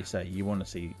yeah, like you say, you want to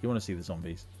see the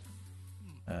zombies.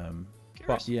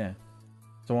 But yeah,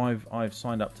 so I've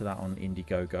signed up to that on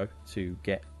Indiegogo to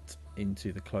get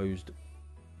into the closed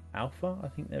alpha. I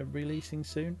think they're releasing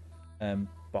soon.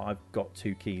 But I've got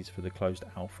 2 keys for the closed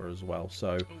alpha as well.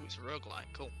 So Oh, it's a roguelike.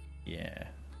 Cool. yeah,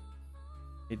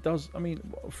 it does. I mean,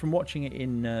 from watching it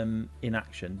in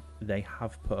action, they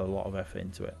have put a lot of effort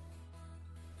into it.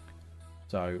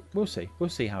 So we'll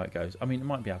see how it goes. I mean, it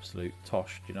might be absolute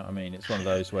tosh. Do you know what I mean? It's one of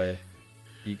those where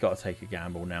you got to take a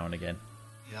gamble now and again.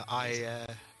 Yeah, I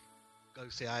gotta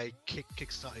say I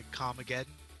kickstarted Carmageddon.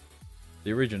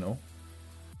 The original.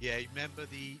 Yeah, remember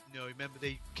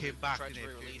they came back Tried in to it a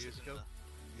few re-release years it, ago. didn't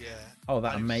Yeah. Oh,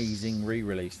 that And it was- amazing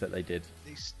re-release that they did.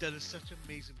 They done such an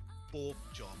amazing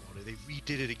job on it. They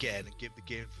redid it again and gave the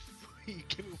game for free.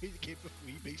 Gave away the game for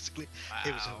free, basically.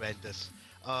 It was Wow. horrendous.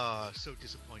 So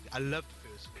disappointing. I loved the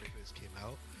first one when it first came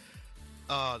out.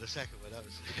 The second one, that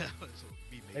was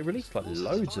a remake. They released like Also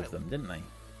loads of violent. them, didn't they?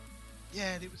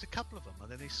 Yeah, there was a couple of them,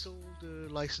 and then they sold a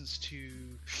license to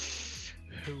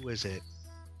who was it?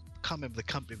 Can't remember the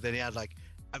company. But then they had like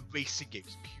a racing game, it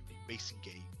was a purely racing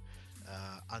game.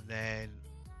 And then,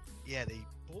 yeah, they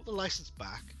bought the license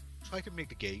back, tried to make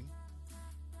the game.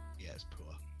 Yeah, it's poor.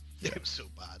 It was so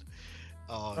bad.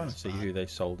 Oh, I'm trying to see who they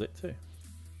sold it to.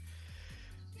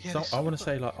 Yeah, So, they I sold want to it-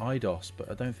 say like IDOS, but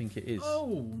I don't think it is.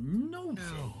 Oh, no.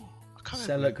 No. I can't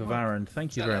Selek remember. Varan,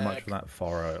 thank you very much Selek.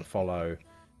 for that follow.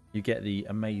 You get the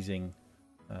amazing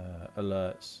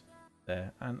alerts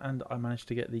there, and I managed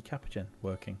to get the Capugen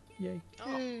working. Yay!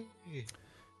 Oh, Yay.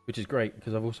 Which is great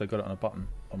because I've also got it on a button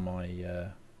on my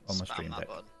spam stream that deck.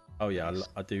 button. Oh yeah, Nice.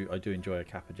 I do enjoy a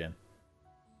Capugen.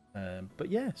 But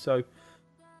yeah, so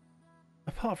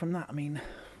apart from that, I mean,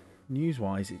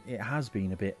 news-wise, it has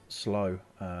been a bit slow.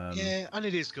 Yeah, and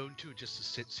it is going to just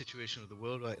the situation of the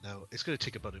world right now. It's going to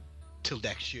take about till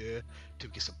next year to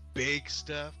get some big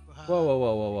stuff. Perhaps.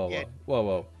 Yeah.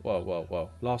 Whoa.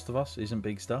 Last of Us isn't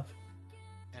big stuff.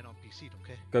 And on PC, don't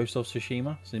care. Ghost of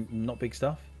Tsushima is not big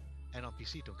stuff. And on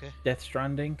PC, don't care. Death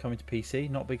Stranding coming to PC,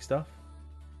 not big stuff.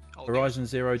 Oh, Horizon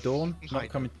Zero Dawn Kind not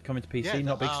of. coming to PC, Yeah,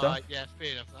 not big that- stuff. Yeah,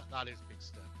 fair enough. That is big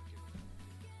stuff.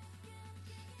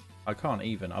 I can't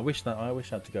even. I wish I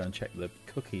had to go and check the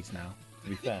cookies now. To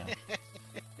be fair,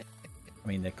 I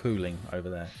mean they're cooling over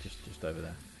there, just over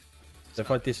there. So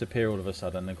if I disappear all of a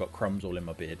sudden, I've got crumbs all in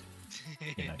my beard.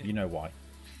 You know why.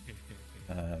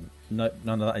 No,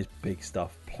 none of that is big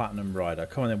stuff. Platinum Rider.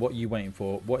 Come on then. What are you waiting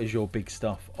for? What is your big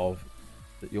stuff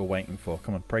that you're waiting for?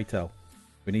 Come on, pray tell.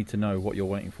 We need to know what you're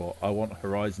waiting for. I want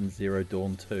Horizon Zero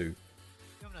Dawn 2. You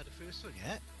haven't had the first one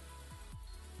yet.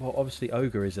 Well, obviously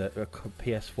Ogre is a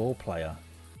PS4 player.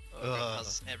 Ogre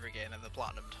has every game ever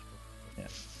platinumed.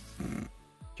 Yeah.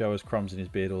 Joe has crumbs in his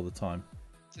beard all the time.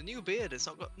 It's a new beard. It's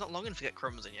not long enough to get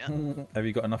crumbs in yet. Have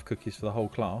you got enough cookies for the whole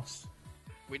class?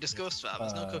 We discussed that.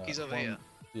 There's no cookies over here.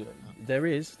 Yeah, there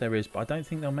is, but I don't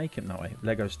think they'll make it that way.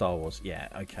 Lego Star Wars, yeah,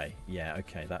 okay.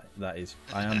 That is.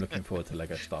 I am looking forward to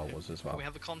Lego Star Wars as well. We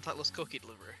have a contactless cookie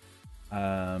delivery.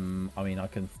 I mean, I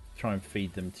can try and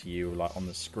feed them to you like on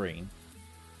the screen.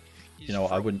 You You know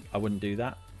what? I just wouldn't do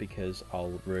that because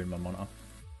I'll ruin my monitor,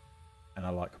 and I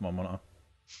like my monitor.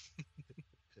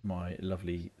 My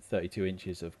lovely 32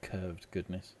 inches of curved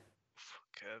goodness.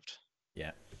 curved.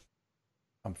 Yeah,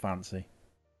 I'm fancy.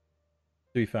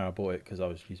 To be fair, I bought it because I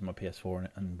was using my PS4 on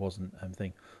it and wasn't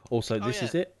thing. Also, this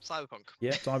is it. Cyberpunk.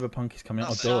 Yeah, Cyberpunk is coming out.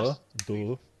 That's Oh, it.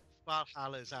 duh.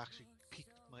 Valhalla has actually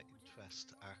piqued my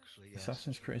interest. Actually, yes.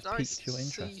 Assassin's Creed Did has I piqued your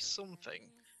see interest. something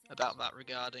about that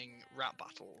regarding rap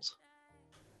battles?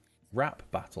 Rap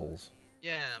battles.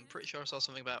 Yeah, I'm pretty sure I saw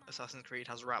something about Assassin's Creed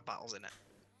has rap battles in it.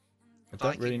 I don't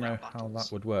Viking really know rap how battles.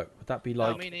 that would work. Would that be No,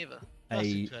 like me neither. That's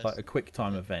a interesting. quick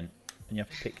time event and you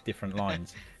have to pick different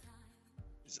lines?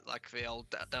 Is it like the old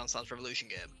Down South Revolution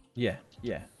game? Yeah.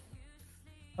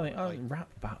 I think rap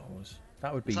battles.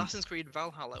 That would be Assassin's Creed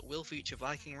Valhalla will feature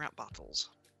Viking rap battles.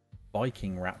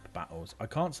 Viking rap battles. I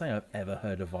can't say I've ever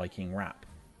heard of Viking rap.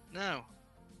 No,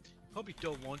 Probably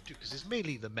don't want to because it's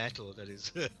mainly the metal that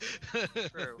is.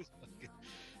 true.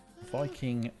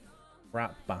 Viking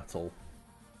rap battle.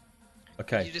 Did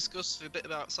Okay, you discuss a bit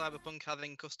about Cyberpunk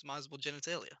having customizable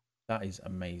genitalia? that is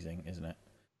amazing, isn't it?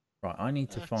 Right, I need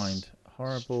to That's find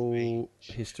horrible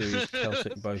histories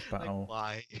Celtic both Like, battle.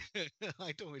 why?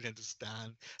 I don't really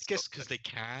understand. I guess because they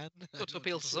can. Got to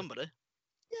appeal to somebody.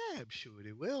 Yeah, I'm sure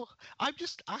they will. I'm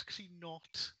just actually not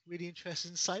really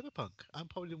interested in Cyberpunk. I'm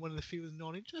probably one of the few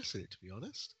not interested in it, to be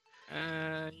honest. You're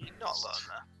not alone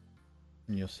there.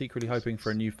 And you're secretly hoping for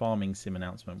a new farming sim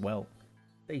announcement. Well,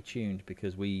 stay tuned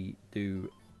because we do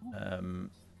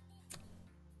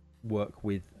work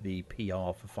with the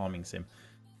PR for Farming Sim.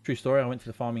 True story, I went to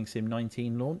the Farming Sim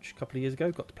 19 launch a couple of years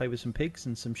ago, got to play with some pigs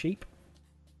and some sheep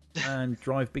and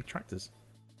drive big tractors,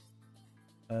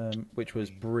 which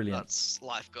was brilliant. That's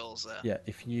life goals there. Yeah,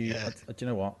 if you, Yeah. do you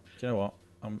know what?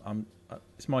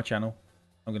 It's my channel.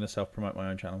 I'm going to self-promote my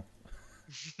own channel.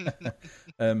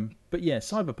 But yeah,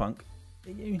 Cyberpunk.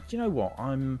 Do you know what?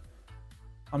 I'm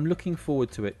looking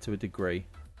forward to it to a degree,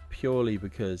 purely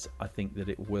because I think that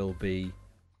it will be.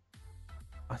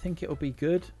 I think it'll be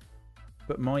good,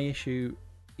 but my issue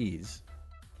is,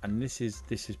 and this is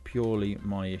purely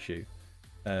my issue.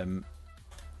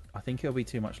 I think it'll be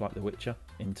too much like The Witcher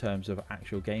in terms of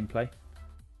actual gameplay.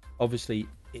 Obviously,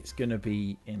 it's going to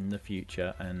be in the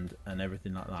future and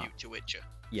everything like that. Future Witcher.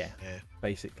 Yeah, Yeah,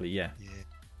 basically, yeah.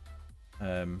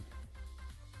 yeah.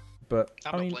 But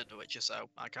I'm I not mean, playing The Witcher, so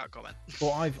I can't comment.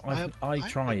 well, I haven't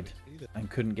tried played it either. and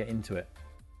couldn't get into it.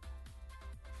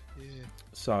 Yeah.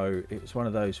 So it's one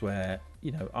of those where,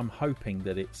 you know, I'm hoping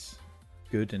that it's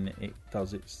good and it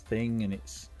does its thing and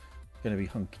it's going to be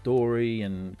hunky-dory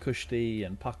and cushy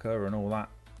and pucker and all that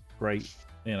great,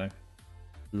 you know,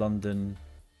 London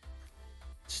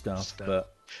stuff. Stuff.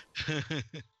 But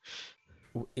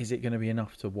is it going to be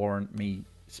enough to warrant me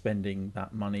spending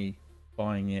that money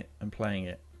buying it and playing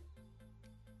it?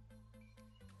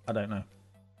 I don't know,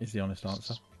 is the honest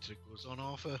answer. It goes on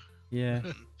offer. Yeah.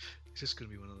 It's just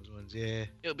going to be one of those ones, yeah.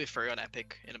 It'll be free on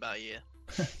Epic in about a year.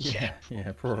 Yeah,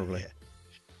 probably. Yeah.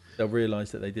 They'll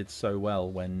realise that they did so well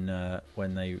when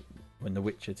the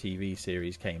Witcher TV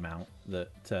series came out that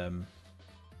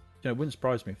it wouldn't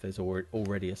surprise me if there's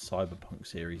already a Cyberpunk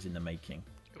series in the making.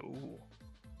 Ooh.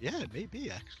 Yeah,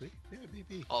 maybe actually. Yeah,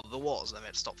 maybe. Oh, there was, and they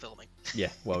had to stop filming. Yeah,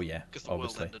 well, yeah, Because the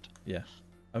obviously. world ended. Yeah,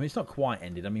 I mean it's not quite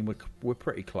ended. I mean we're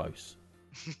pretty close,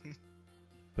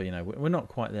 but we're not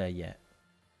quite there yet.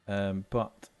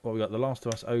 But what we got? The Last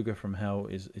of Us. Ogre from Hell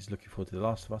is looking forward to The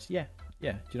Last of Us. Yeah.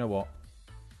 Do you know what?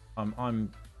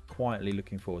 I'm quietly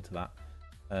looking forward to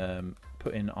that.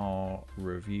 Put in our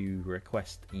review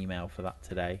request email for that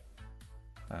today.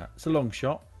 It's a long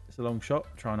shot.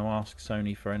 Trying to ask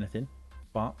Sony for anything,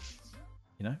 but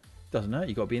doesn't hurt.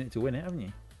 You got to be in it to win it, haven't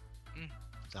you?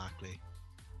 Exactly.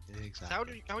 So how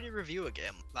do you review a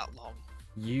game that long?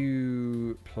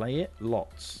 You play it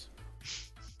lots.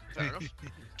 Fair enough.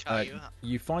 Can't you that?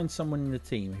 You find someone in the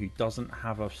team who doesn't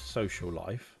have a social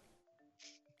life,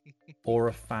 or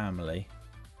a family,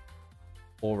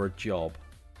 or a job,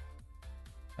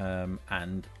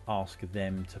 and ask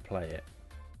them to play it.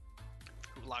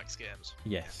 Who likes games?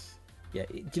 Yes. Yeah.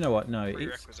 Do you know what? No,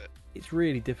 Prerequisite. it's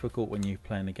really difficult when you're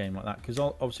playing a game like that because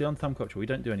obviously on Thumb Culture we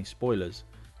don't do any spoilers,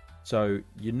 so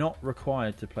you're not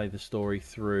required to play the story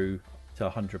through to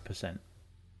 100%.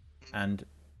 And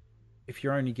if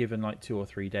you're only given like 2 or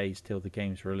 3 days till the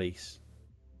game's release,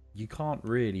 you can't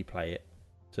really play it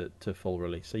to full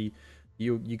release. So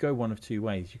you go one of two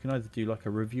ways. You can either do like a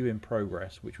review in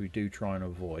progress, which we do try and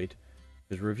avoid,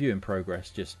 because review in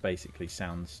progress just basically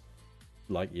sounds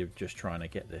like you're just trying to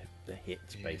get the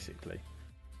hits, basically.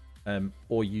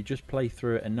 Or you just play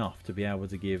through it enough to be able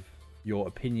to give your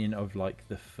opinion of like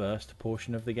the first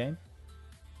portion of the game,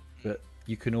 but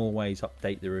you can always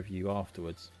update the review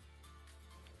afterwards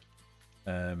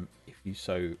if you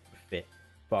so fit.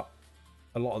 But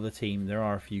a lot of the team, there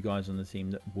are a few guys on the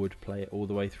team that would play it all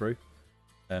the way through,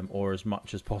 or as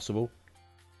much as possible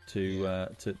to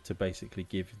basically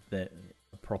give a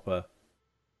proper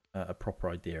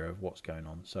idea of what's going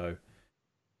on. So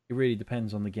it really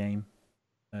depends on the game,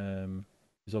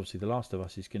 because obviously The Last of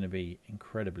Us is going to be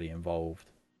incredibly involved.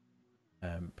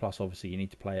 Plus, obviously, you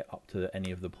need to play it up to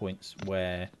any of the points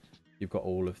where you've got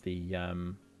all of the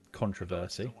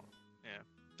controversy.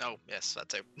 Yeah. Oh, yes, that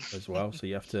too. As well. So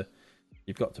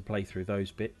you've got to play through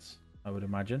those bits, I would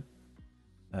imagine.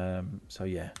 So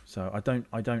yeah. So I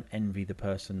don't envy the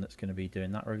person that's going to be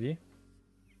doing that review.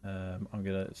 I'm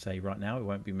going to say right now it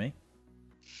won't be me.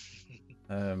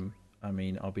 I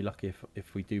mean, I'll be lucky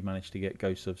if we do manage to get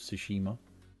Ghost of Tsushima.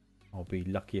 I'll be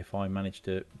lucky if I manage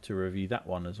to review that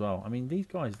one as well. I mean, these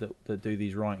guys that do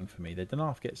these writing for me, they don't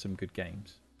have to get some good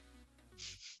games.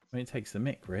 I mean, it takes the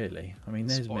mick, really. I mean,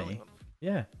 there's Spoiling me. them.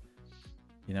 Yeah.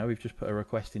 We've just put a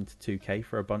request into 2K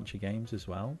for a bunch of games as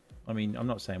well. I mean, I'm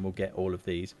not saying we'll get all of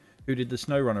these. Who did the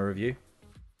SnowRunner review?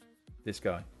 This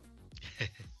guy.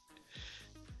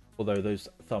 Although those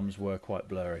thumbs were quite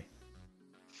blurry.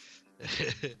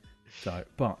 So,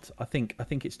 but I think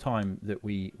it's time that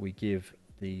we give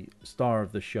the star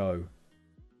of the show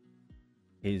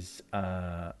his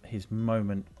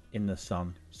moment in the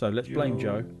sun. So let's blame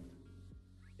Joe.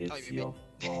 It's your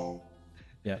fault.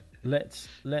 Yeah, let's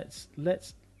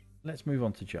move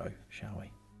on to Joe, shall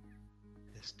we?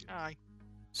 Let's do it. Aye.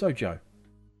 So Joe,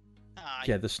 Aye.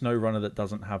 yeah, the snow runner that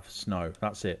doesn't have snow.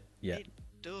 That's it. Yeah, It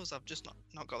does. I've just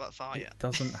not got that far it yet.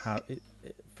 doesn't have it.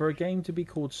 For a game to be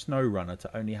called Snow Runner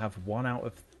to only have 1 out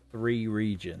of 3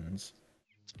 regions.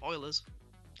 Spoilers.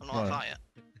 I'm not that far yet.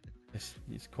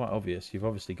 It's quite obvious. You've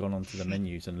obviously gone onto the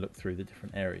menus and looked through the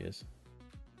different areas.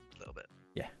 A little bit.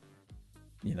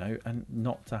 Yeah, and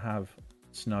not to have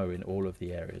snow in all of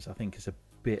the areas, I think is a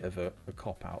bit of a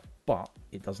cop out, but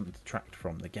it doesn't detract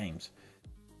from the games.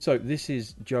 So this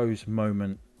is Joe's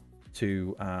moment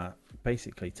to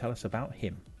basically tell us about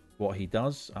him, what he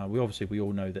does. We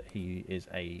all know that he is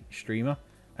a streamer,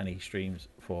 and he streams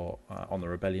for on the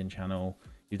Rebellion channel.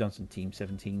 You've done some Team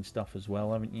 17 stuff as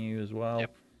well, haven't you? As well.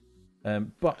 Yep.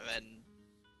 But And then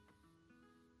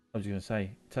I was going to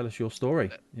say, tell us your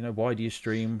story. Why do you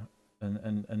stream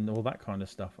and all that kind of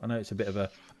stuff? I know it's a bit of a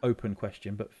open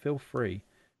question, but feel free.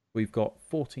 We've got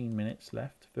 14 minutes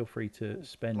left. Feel free to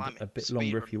spend blimey, a bit speed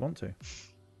longer run. if you want to.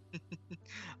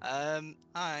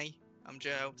 Hi, I'm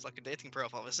Joe. It's like a dating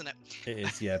profile, isn't it? It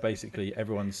is, yeah. Basically,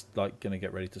 everyone's like going to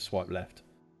get ready to swipe left.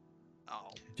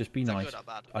 Oh, Just be is that nice. good or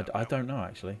bad? I don't know,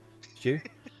 actually. Stu?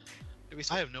 Do we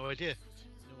I have no idea.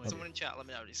 No idea. Someone in chat, let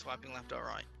me know. Are you swiping left or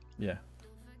right? Yeah.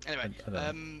 Anyway, I don't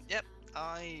know. yep.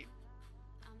 I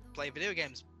play video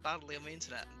games badly on the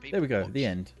internet. And people There we go. watch. The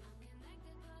end.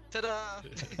 Ta-da!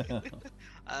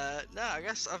 No, I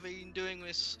guess I've been doing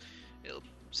this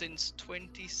since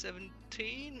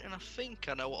 2017, and I think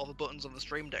I know what all the buttons on the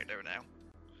Stream Deck do now.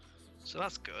 So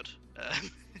that's good.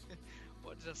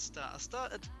 What did I start? I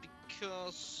started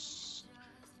because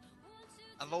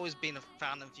I've always been a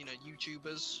fan of,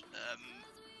 YouTubers.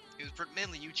 It was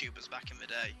mainly YouTubers back in the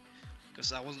day,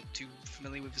 because I wasn't too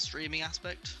familiar with the streaming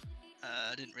aspect.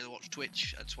 I didn't really watch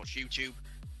Twitch. I just watched YouTube.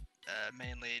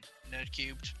 Mainly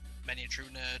Nerdcubed, Many a True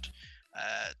Nerd,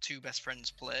 Two Best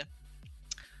Friends Play.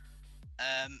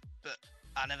 But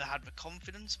I never had the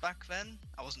confidence back then.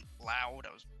 I wasn't loud.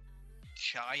 I was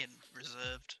shy and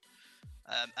reserved,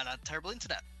 and I had terrible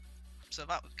internet. So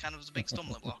that kind of was a big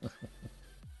stumbling block,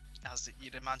 as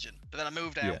you'd imagine. But then I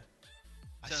moved out. Yeah.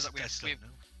 Turns out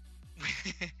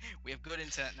we have good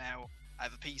internet now. I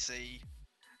have a PC,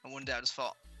 and one day I just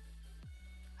thought,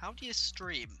 how do you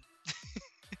stream?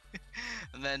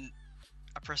 And then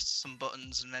I pressed some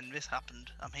buttons, and then this happened.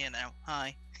 I'm here now.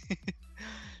 Hi.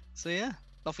 So yeah,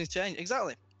 nothing's changed.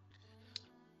 Exactly.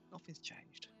 Nothing's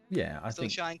changed. Yeah, I Still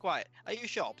think. shine quiet. Are you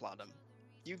sure, Platinum?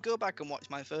 You go back and watch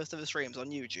my first ever streams on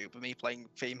YouTube of me playing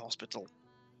Theme Hospital.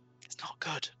 It's not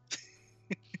good.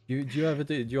 Do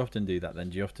you often do that then?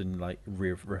 Do you often like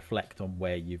reflect on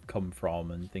where you've come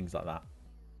from and things like that?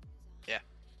 Yeah.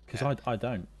 Because I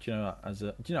don't. Do you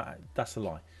know? That's a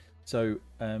lie. So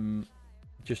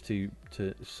just to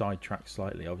sidetrack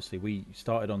slightly, obviously we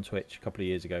started on Twitch a couple of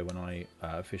years ago when I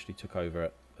officially took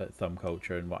over at Thumb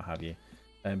Culture and what have you.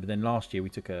 But then last year we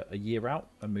took a year out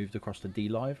and moved across to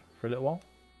DLive for a little while.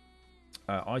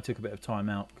 I took a bit of time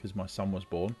out because my son was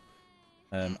born.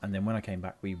 And then when I came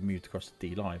back, we moved across to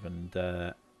DLive,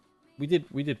 and we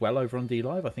did well over on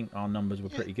DLive. I think our numbers were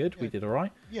pretty good. Yeah. We did all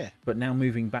right. Yeah. But now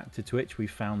moving back to Twitch, we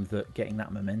found that getting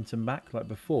that momentum back, like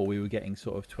before, we were getting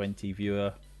sort of 20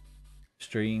 viewer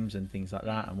streams and things like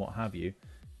that, and what have you.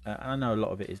 And I know a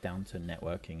lot of it is down to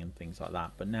networking and things like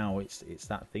that. But now it's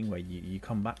that thing where you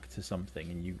come back to something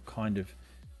and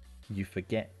you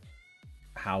forget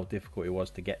how difficult it was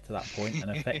to get to that point,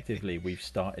 and effectively we've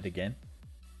started again.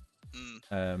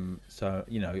 So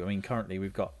currently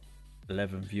we've got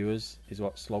 11 viewers is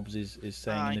what Slobs is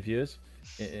saying in the viewers,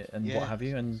 and what have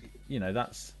you, and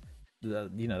that's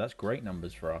great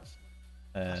numbers for us.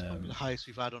 That's probably the highest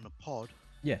we've had on a pod.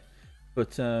 Yeah,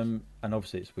 but and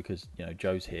obviously it's because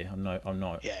Joe's here. I'm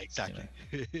not. Yeah, exactly.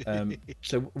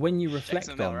 So when you reflect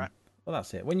Jackson Miller, on, right? well,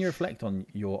 that's it. When you reflect on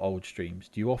your old streams,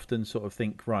 do you often sort of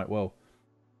think, right, well,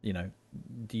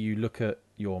 do you look at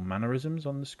your mannerisms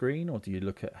on the screen, or do you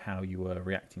look at how you were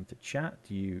reacting to chat?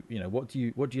 Do you, what do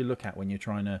you look at when you're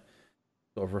trying to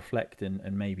sort of reflect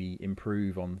and maybe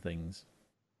improve on things?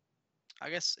 I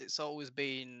guess it's always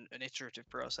been an iterative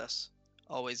process.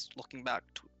 Always looking back,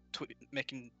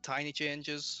 making tiny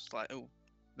changes, like, oh,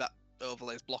 that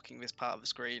overlay's blocking this part of the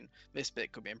screen. This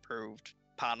bit could be improved.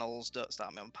 Panels, don't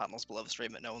start me on panels below the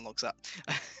stream that no one looks at.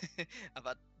 I've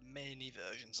had many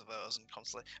versions of those, and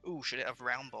constantly, ooh, should it have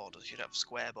round borders? Should it have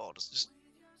square borders?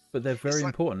 But they're very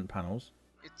important panels.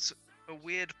 It's a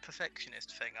weird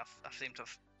perfectionist thing I seem to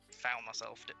have found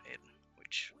myself in,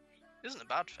 which isn't a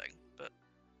bad thing, but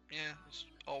yeah, it's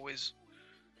always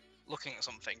looking at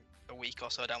something a week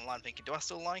or so down the line thinking, do I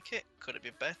still like it? Could it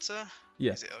be better?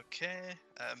 Yeah. Is it okay?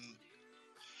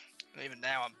 Even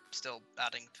now I'm still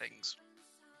adding things.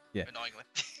 Yeah. Annoyingly.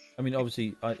 I mean,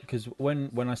 obviously, because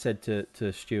when I said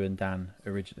to Stu and Dan,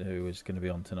 who was going to be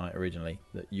on tonight originally,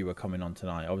 that you were coming on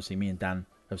tonight, obviously me and Dan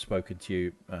have spoken to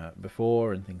you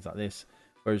before and things like this,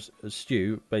 whereas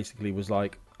Stu basically was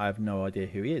like, I have no idea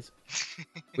who he is,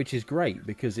 which is great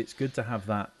because it's good to have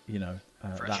that,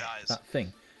 that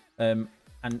thing. And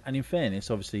in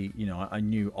fairness, obviously, I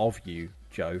knew of you,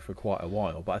 Joe, for quite a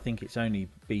while, but I think it's only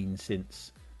been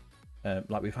since,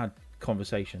 we've had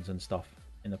conversations and stuff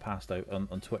in the past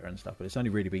on Twitter and stuff, but it's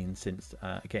only really been since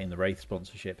getting the Wraith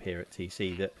sponsorship here at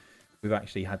TC that we've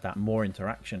actually had that more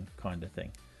interaction kind of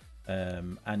thing.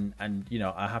 And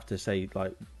I have to say,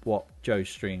 like, what Joe's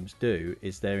streams do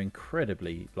is they're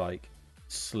incredibly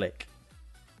slick,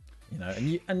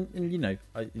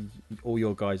 all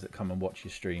your guys that come and watch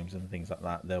your streams and things like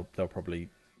that, they'll probably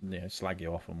slag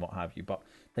you off and what have you, but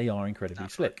they are incredibly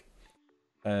slick.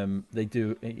 They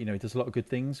do, there's a lot of good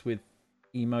things with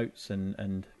emotes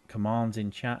and commands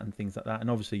in chat and things like that, and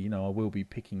obviously I will be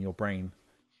picking your brain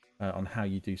on how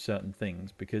you do certain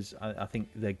things, because I think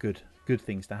they're good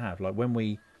things to have. Like when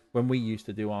we used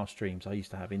to do our streams, I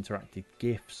used to have interactive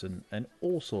GIFs and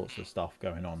all sorts of stuff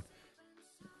going on,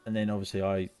 and then obviously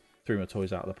I threw my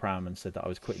toys out of the pram and said that I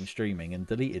was quitting streaming and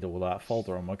deleted all that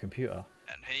folder on my computer.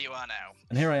 And here you are now.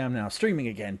 And here I am now, streaming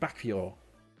again, back for your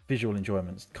visual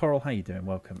enjoyments. Coral, how you doing?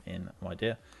 Welcome in, my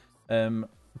dear.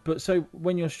 But so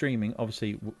when you're streaming,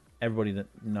 obviously everybody that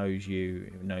knows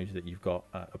you knows that you've got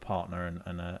a partner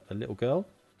and a little girl.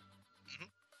 Mhm.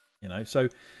 You know, so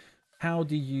how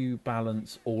do you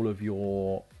balance all of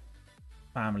your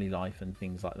family life and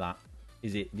things like that?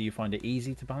 Do you find it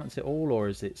easy to balance it all, or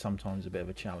is it sometimes a bit of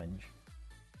a challenge?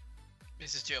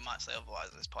 Mrs. Joe might say otherwise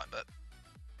at this point, but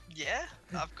yeah,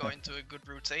 I've got into a good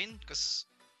routine because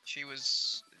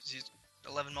she's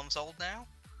 11 months old now.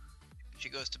 She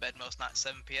goes to bed most nights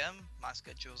 7 p.m. My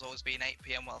schedule's always been 8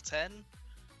 p.m. well 10.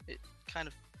 It kind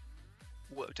of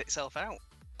worked itself out.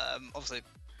 Obviously,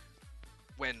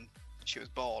 when she was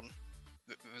born,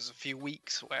 there was a few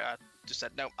weeks where I just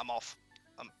said, no, I'm off.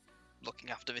 I'm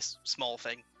looking after this small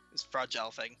thing, this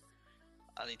fragile thing.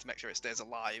 I need to make sure it stays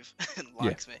alive and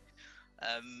likes me.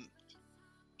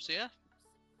 So yeah,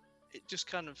 it just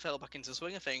kind of fell back into the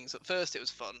swing of things. At first, it was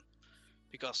fun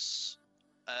because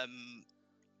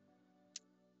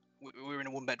we were in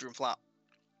a one-bedroom flat,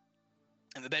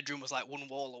 and the bedroom was like one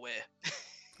wall away.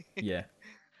 Yeah.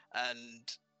 And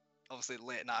obviously,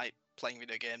 late at night playing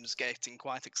video games, getting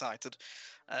quite excited.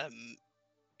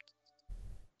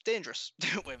 Dangerous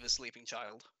with a sleeping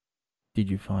child.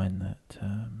 Did you find that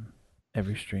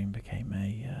every stream became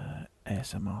a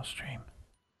ASMR stream?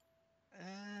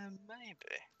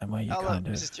 Maybe. And where you Oh, kind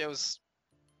look, of... Mrs.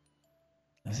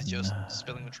 Joe's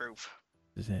spilling the truth.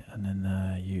 Is it? And then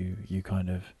you kind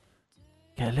of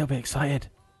get a little bit excited,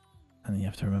 and then you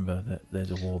have to remember that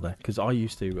there's a wall there. Because I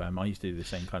used to do the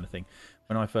same kind of thing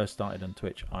when I first started on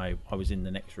Twitch. I was in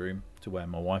the next room to where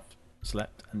my wife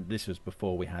slept, and this was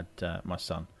before we had my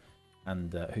son,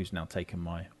 and who's now taken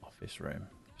my office room.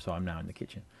 So I'm now in the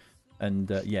kitchen, and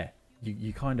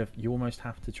you almost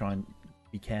have to try and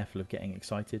be careful of getting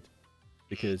excited,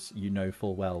 because you know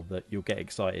full well that you'll get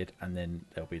excited and then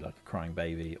there'll be like a crying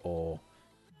baby or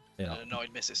An annoyed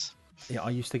missus. Yeah, I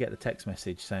used to get the text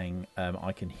message saying,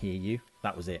 I can hear you.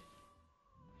 That was it.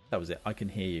 I can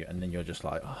hear you. And then you're just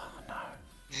like, oh no.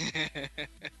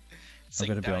 I'm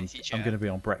going to be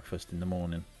on breakfast in the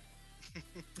morning.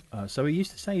 So he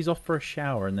used to say he's off for a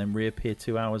shower and then reappear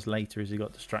 2 hours later as he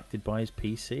got distracted by his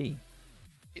PC.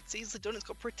 It's easily done. It's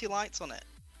got pretty lights on it.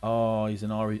 Oh, he's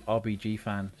an RBG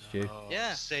fan, Stu. Oh,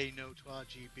 Yeah. Say no to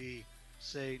RGB.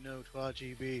 Say no to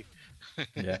RGB.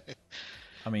 Yeah.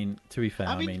 I mean, to be fair,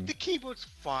 I mean the keyboard's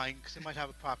fine because it might have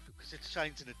a pop because it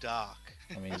shines in the dark.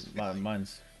 I mean,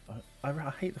 mine's... I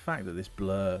hate the fact that this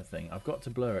blur thing, I've got to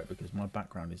blur it because my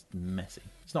background is messy.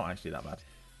 It's not actually that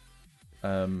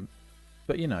bad.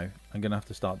 But, you know, I'm going to have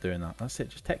to start doing that. That's it.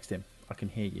 Just text him. I can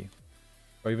hear you.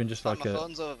 Or even just My like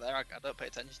phone's over there. I don't pay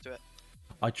attention to it.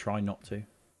 I try not to.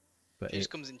 But He just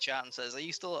comes in chat and says, are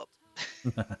you still up?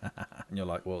 and you're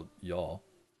like, well, yeah.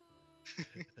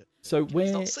 So It's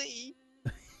where... not C.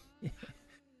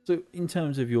 So in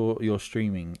terms of your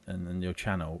streaming and your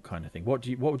channel kind of thing, what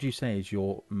would you say is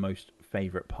your most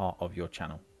favourite part of your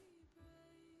channel?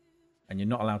 And you're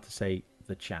not allowed to say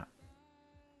the chat.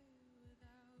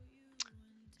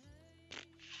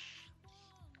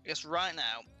 I guess right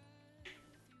now,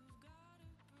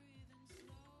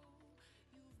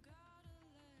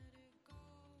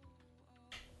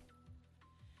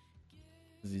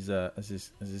 As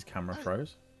his camera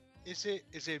froze. Is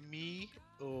it me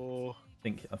or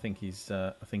I think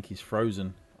he's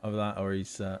frozen over that, or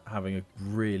he's having a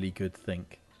really good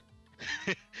think.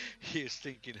 he is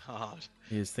thinking hard?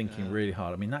 He is thinking really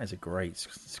hard. I mean, that is a great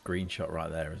screenshot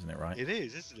right there, isn't it? Right. It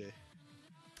is, isn't it?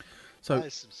 So That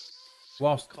is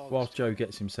some whilst Joe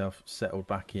gets himself settled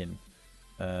back in,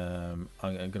 I'm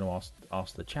going to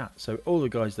ask the chat. So all the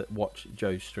guys that watch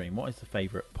Joe's stream, what is the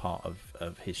favourite part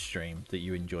of his stream that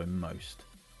you enjoy most?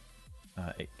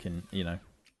 It can, you know.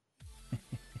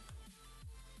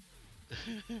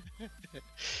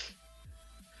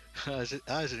 that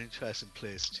is an interesting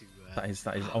place to. That is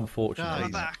unfortunate. No,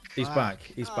 Isn't back. it? He's back.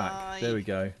 He's back. Hi. There we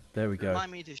go.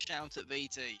 Remind me to shout at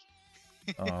VT.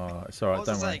 Oh, it's alright. What was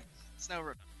Don't I worry. saying? Snow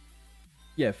Runner.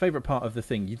 Yeah, favourite part of the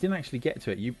thing. You didn't actually get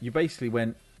to it. You basically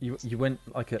went. You went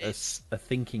like a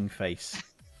thinking face.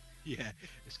 Yeah,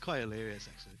 it's quite hilarious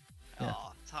actually. Yeah.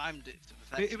 Oh, timed it to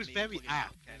perfection. It was me very plugging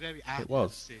apt. it. Very apt. It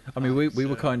was. at the same I mean, time, we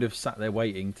were so- kind of sat there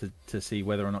waiting to see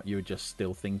whether or not you were just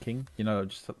still thinking. You know,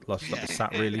 just like Yeah.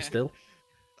 sat really still.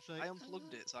 It's like, I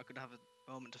unplugged it so I could have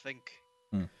a moment to think.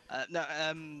 Hmm.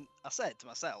 I said to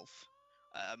myself,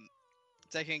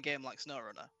 taking a game like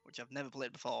SnowRunner, which I've never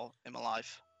played before in my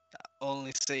life,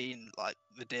 only seen like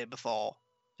the day before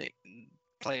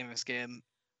playing this game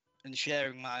and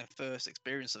sharing my first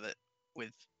experience of it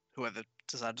with whoever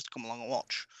decided to come along and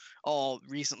watch. Or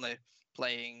recently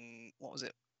playing, what was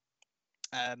it?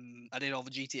 I did all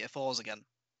the GTA 4s again.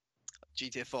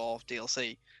 GTA 4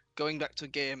 DLC. Going back to a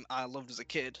game I loved as a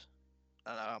kid.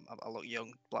 And I look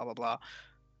young, blah blah blah.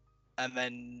 And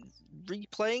then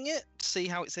replaying it to see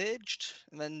how it's aged,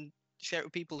 and then share it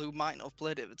with people who might not have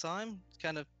played it at the time. It's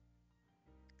kind of,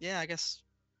 yeah, I guess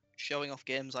showing off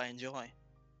games I enjoy.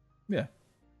 Yeah.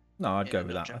 No, I'd In go a with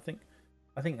that. nutshell.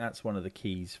 I think that's one of the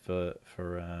keys for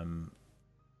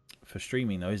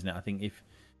streaming, though, isn't it? I think if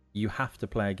you have to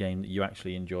play a game that you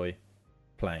actually enjoy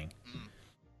playing.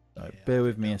 So Yeah, bear I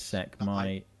with think me a that's- sec.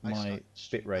 I My started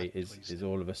streaming bitrate that is twice.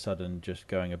 all of a sudden just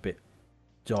going a bit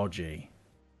dodgy.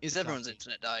 Is everyone's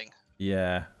Exactly. internet dying?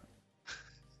 Yeah.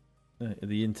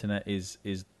 The internet is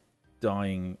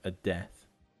dying a death.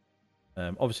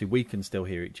 Obviously, we can still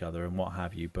hear each other and what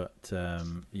have you, but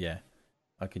yeah,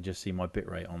 I can just see my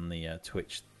bitrate on the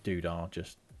Twitch doodah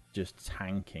just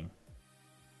tanking.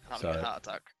 Having a So- heart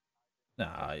attack.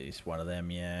 Nah, it's one of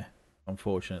them. Yeah.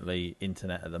 Unfortunately,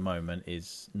 internet at the moment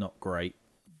is not great,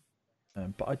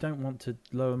 but I don't want to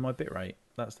lower my bitrate.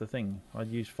 That's the thing. I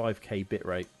use 5K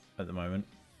bitrate at the moment.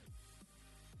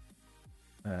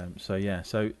 So yeah,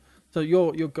 so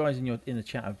your guys in the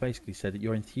chat have basically said that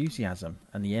your enthusiasm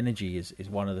and the energy is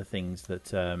one of the things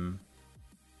that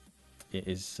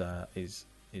is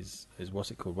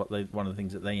what's it called? One of the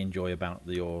things that they enjoy about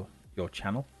your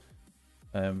channel,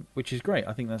 which is great.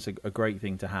 I think that's a great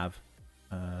thing to have.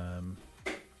 And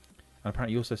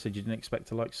apparently, you also said you didn't expect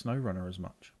to like SnowRunner as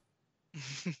much.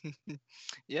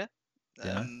 Yeah.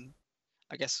 Yeah.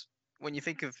 I guess when you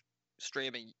think of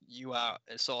streaming, you are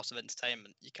a source of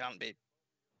entertainment. You can't be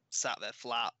sat there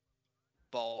flat,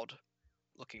 bored,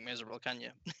 looking miserable, can you?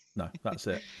 No, that's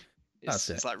it. That's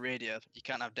It's like radio. You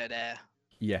can't have dead air.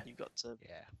 Yeah, You've got to.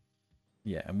 Yeah.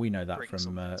 yeah, and we know that Bring from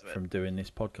something to it. from doing this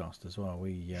podcast as well.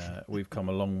 We've come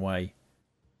a long way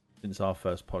since our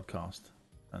first podcast,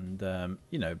 and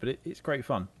you know, but it's great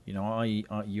fun. You know,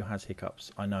 you has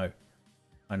hiccups. I know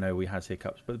we has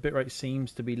hiccups, but the bitrate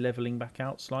seems to be leveling back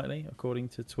out slightly according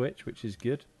to Twitch, which is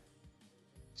good.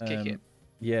 Just kick it.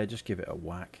 Yeah, just give it a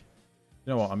whack.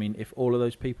 You know what I mean? If all of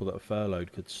those people that are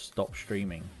furloughed could stop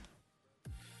streaming,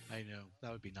 I know.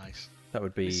 That would be nice. that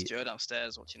would be. Miss Joe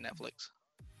downstairs watching Netflix.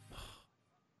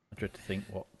 I dread to think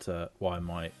why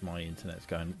my internet's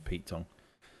going Pete Tong.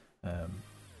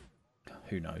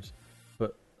 Who knows?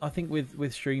 But I think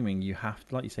with streaming, you have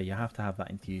to, like you say, you have to have that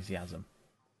enthusiasm,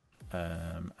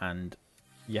 and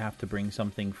you have to bring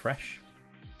something fresh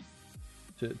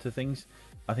to things.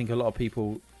 I think a lot of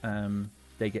people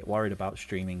they get worried about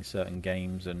streaming certain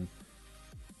games, and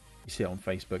you see it on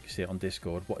Facebook, you see it on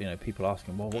Discord. What, you know, people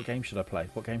asking, well, what game should I play?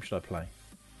 What game should I play?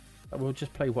 Well,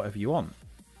 just play whatever you want.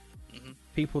 Mhm.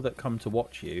 People that come to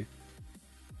watch you,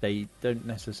 they don't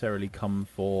necessarily come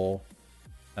for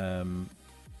the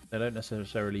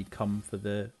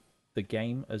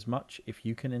game as much. If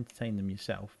you can entertain them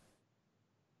yourself,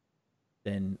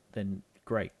 then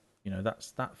great. You know,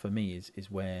 that for me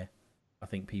is where I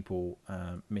think people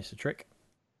miss a trick.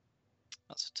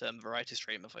 That's a term variety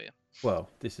streamer for you. Well,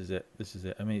 this is it.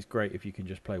 I mean, it's great if you can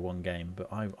just play one game, but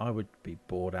I would be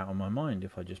bored out of my mind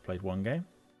if I just played one game.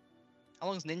 How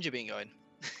long's Ninja been going?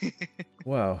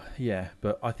 Well, yeah,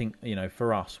 but I think, you know,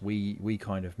 for us, we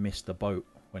kind of missed the boat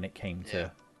when it came to Yeah.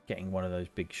 getting one of those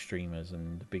big streamers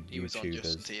and big He was on YouTubers.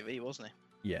 Justin TV, wasn't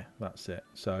he? Yeah, that's it.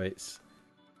 So it's,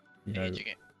 you know, Aging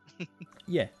it.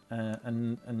 yeah,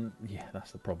 and yeah,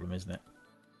 that's the problem, isn't it?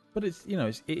 But it's, you know,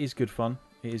 it is good fun.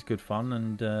 It is good fun,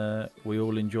 and we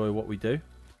all enjoy what we do.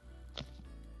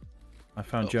 I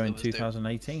found Joe in Hopefully others do.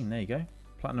 2018. There you go.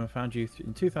 Platinum found you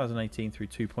in 2018 through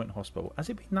 2 Point Hospital. Has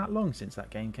it been that long since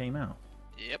that game came out?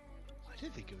 Yep. I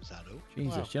didn't think it was that old.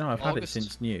 Jesus, Wow. do you know, I've had it August.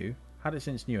 since new. Had it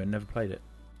since new and never played it.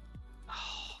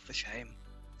 Oh, for shame.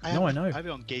 No, I know. I have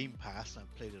it on Game Pass and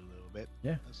I've played it a little bit.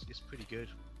 Yeah. It's pretty good.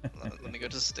 Let me go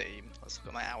to Steam. Let's look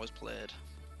at my hours played.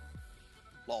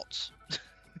 Lots.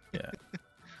 Yeah,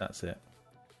 that's it.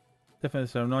 Definitely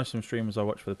some nice some streamers I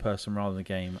watch for the person rather than the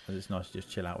game, and it's nice to just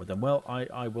chill out with them. Well,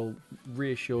 I will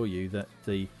reassure you that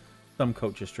the Thumb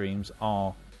Culture streams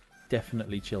are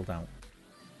definitely chilled out,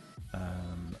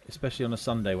 especially on a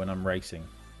Sunday when I'm racing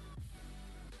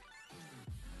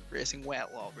Racing well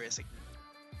or racing?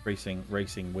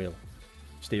 wheel,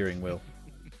 steering wheel,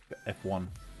 F1.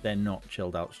 They're not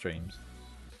chilled out streams.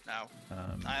 No.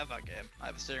 I have that game. I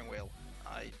have a steering wheel.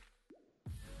 I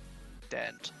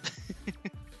daren't.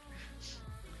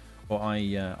 Well,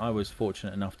 I was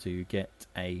fortunate enough to get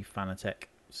a Fanatec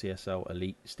CSL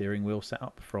Elite steering wheel set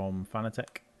up from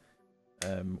Fanatec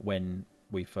when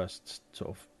we first sort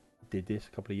of did this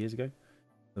a couple of years ago.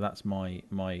 So that's my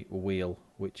wheel,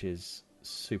 which is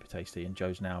super tasty, and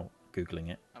Joe's now Googling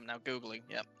it. I'm now Googling,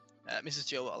 yep. Mrs.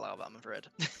 Joe won't allow that, I'm afraid.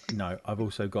 No, I've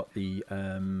also got the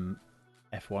F1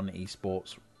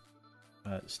 Esports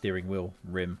steering wheel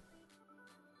rim.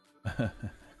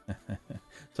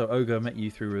 So Ogre met you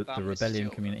through the Rebellion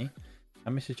community,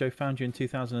 and Mrs. Joe found you in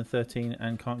 2013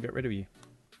 and can't get rid of you.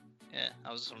 Yeah,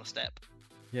 I was just on a step.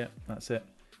 Yeah, that's it.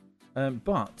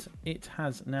 But it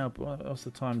has now... What's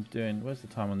the time doing? Where's the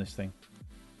time on this thing?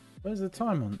 Where's the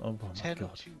time on... Oh, my 10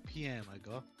 God. 2 p.m. I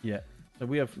got. Yeah. So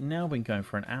we have now been going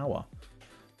for an hour.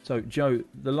 So, Joe,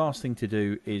 the last thing to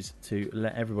do is to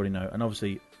let everybody know, and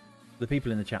obviously the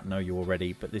people in the chat know you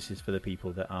already, but this is for the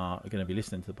people that are going to be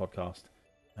listening to the podcast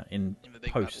in the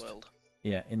big post. bad world.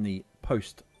 Yeah, in the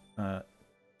post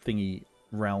thingy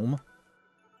realm.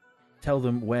 Tell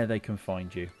them where they can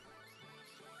find you.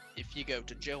 If you go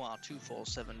to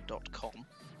joer247.com,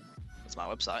 that's my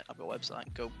website. I've got a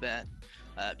website. Go there.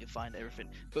 You'll find everything.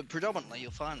 But predominantly,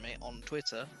 you'll find me on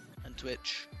Twitter and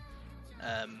Twitch.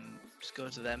 Just go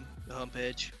to them, the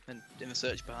homepage, and in the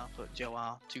search bar, put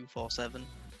joer247.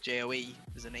 JOE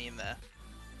is an E in there.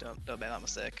 Don't make that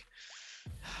mistake.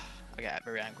 I get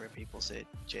very angry when people say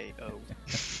JO.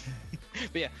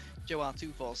 But yeah,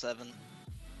 joer247.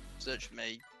 Search for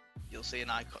me. You'll see an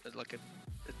icon, like a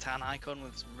tan icon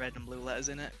with some red and blue letters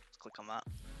in it. Just click on that.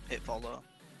 Hit follow.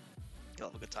 You'll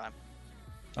have a good time.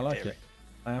 I like it.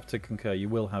 I have to concur. You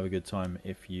will have a good time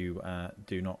if you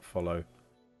do not follow.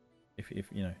 If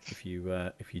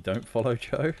you don't follow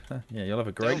Joe, yeah, you'll have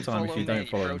a great time if you don't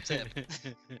follow him.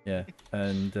 Yeah,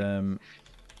 and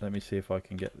let me see if I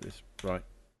can get this right.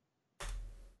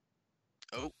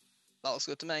 Oh, that looks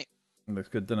good to me. It looks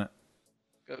good, doesn't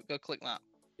it? Go click that.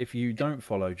 If you don't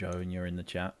follow Joe and you're in the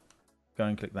chat, go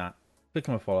and click that. Click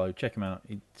on a follow. Check him out.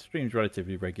 He streams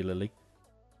relatively regularly.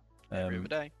 Every other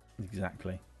day.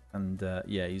 Exactly. And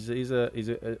yeah, he's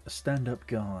a stand-up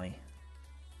guy,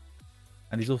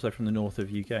 and he's also from the north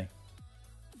of UK.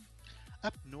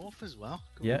 Up north as well.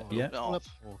 Go Yeah, on. yeah. All up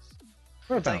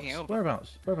north. Taking over.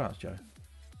 Whereabouts, Joe?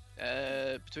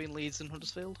 Between Leeds and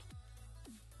Huddersfield.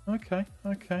 Okay.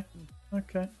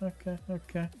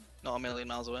 Not a million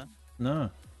miles away. No,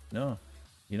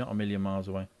 you're not a million miles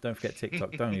away. Don't forget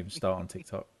TikTok. Don't even start on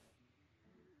TikTok,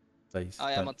 please.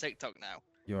 I am on TikTok now.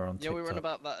 You're on Yeah, TikTok. we were on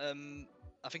about that.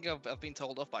 I think I've been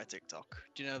told off by TikTok.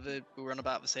 Do you know we were on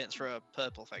about the Saints Row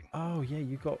purple thing? Oh yeah,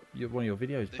 you got one of your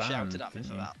videos They banned. shouted at me for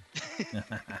didn't that.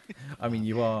 you? I mean,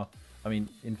 you are. I mean,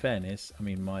 in fairness, I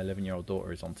mean, my 11-year-old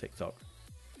daughter is on TikTok.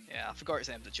 Yeah, I forgot it's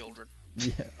aimed at children.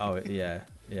 Yeah. Oh yeah.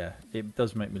 It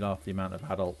does make me laugh the amount of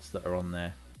adults that are on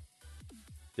there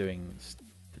doing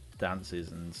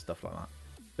dances and stuff like that.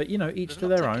 But you know, each to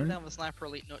their own. Down the Sniper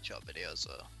Elite Nutshot videos,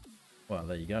 so. Well,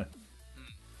 there you go.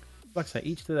 Like I say,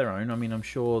 each to their own. I mean, I'm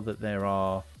sure that there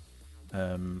are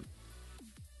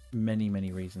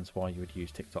many reasons why you would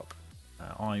use TikTok.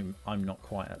 I'm not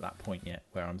quite at that point yet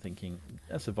where I'm thinking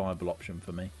that's a viable option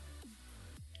for me.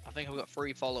 I think I've got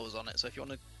 3 followers on it, so if you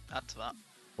want to add to that,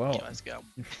 Well, let's go.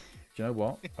 do you know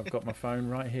what? I've got my phone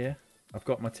right here. I've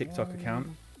got my TikTok account.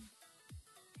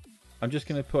 I'm just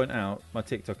going to point out my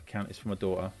TikTok account is for my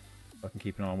daughter. I can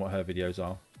keep an eye on what her videos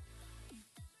are.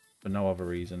 For no other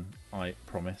reason, I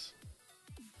promise.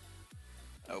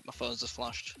 Oh, my phone's just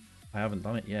flashed. I haven't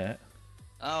done it yet.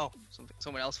 Oh,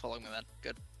 someone else following me then.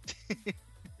 Good.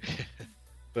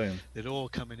 Boom. They're all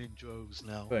coming in droves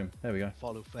now. Boom. There we go.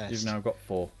 Follow fast. You've now got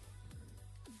 4.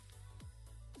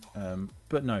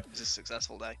 But no, It's a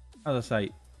successful day. as I say,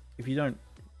 if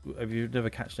you've never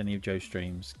catched any of Joe's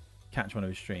streams, catch one of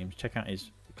his streams. Check out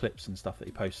his clips and stuff that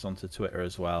he posts onto Twitter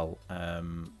as well.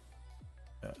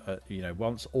 You know,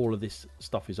 once all of this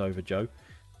stuff is over, Joe,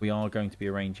 we are going to be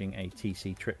arranging a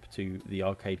TC trip to the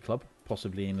arcade club,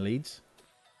 possibly in Leeds.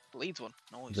 The Leeds one.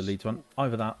 Nice. The Leeds one,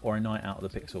 either that or a night out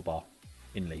at the Pixel Bar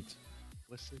in Leeds.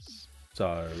 What's this?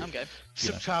 So I'm game.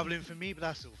 Some travelling for me, but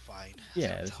that's all fine.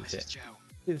 yeah, this is it.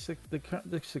 It's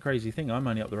the crazy thing. I'm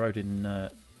only up the road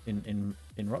in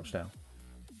Rochdale.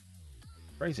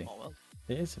 Crazy. Oh, well.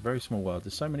 It is a very small world.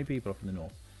 There's so many people up in the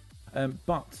north.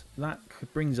 But that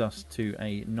brings us to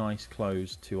a nice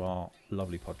close to our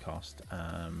lovely podcast.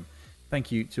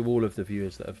 Thank you to all of the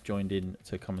viewers that have joined in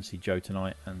to come and see Joe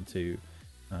tonight and to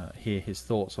hear his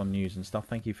thoughts on news and stuff.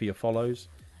 Thank you for your follows.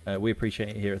 We appreciate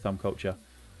it here at Thumb Culture.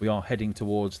 We are heading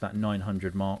towards that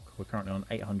 900 mark. We're currently on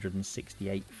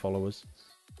 868 followers.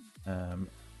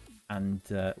 And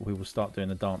we will start doing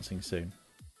the dancing soon.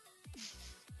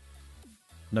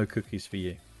 No cookies for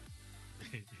you.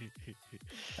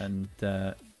 And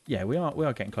yeah, we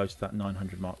are getting close to that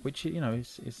 900 mark, which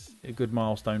is a good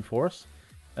milestone for us.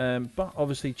 But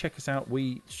obviously, check us out.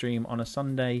 We stream on a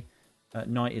Sunday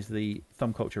night. Is the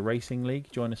Thumb Culture Racing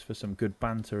League. Join us for some good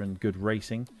banter and good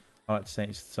racing. I like to say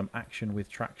it's some action with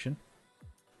traction.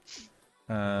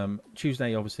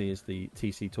 Tuesday, obviously, is the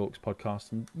TC Talks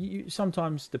podcast, and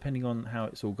sometimes, depending on how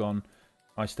it's all gone,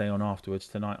 I stay on afterwards.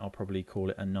 Tonight, I'll probably call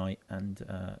it a night and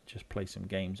just play some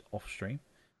games off stream.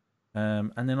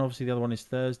 And then obviously the other one is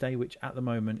Thursday, which at the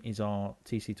moment is our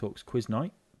TC Talks quiz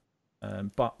night.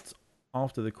 But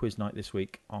after the quiz night this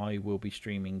week, I will be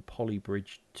streaming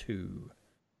Polybridge 2,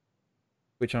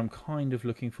 which I'm kind of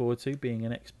looking forward to, being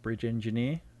an ex-bridge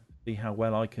engineer. See how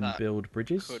well I can build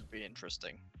bridges. Could be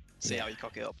interesting. See how you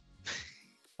cock it up.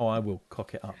 Oh, I will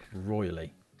cock it up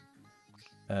royally.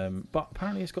 But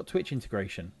apparently it's got Twitch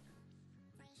integration.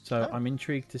 So I'm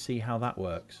intrigued to see how that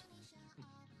works.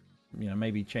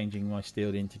 Maybe changing my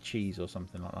steel into cheese or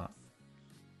something like that.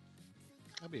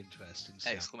 That'd be interesting.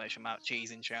 Exclamation mark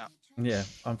cheese in chat. Yeah,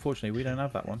 unfortunately we don't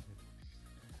have that one.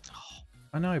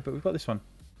 I know, but we've got this one.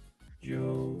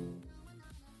 Joe,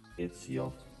 it's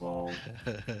your fault.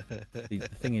 The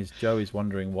thing is, Joe is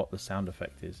wondering what the sound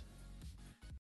effect is.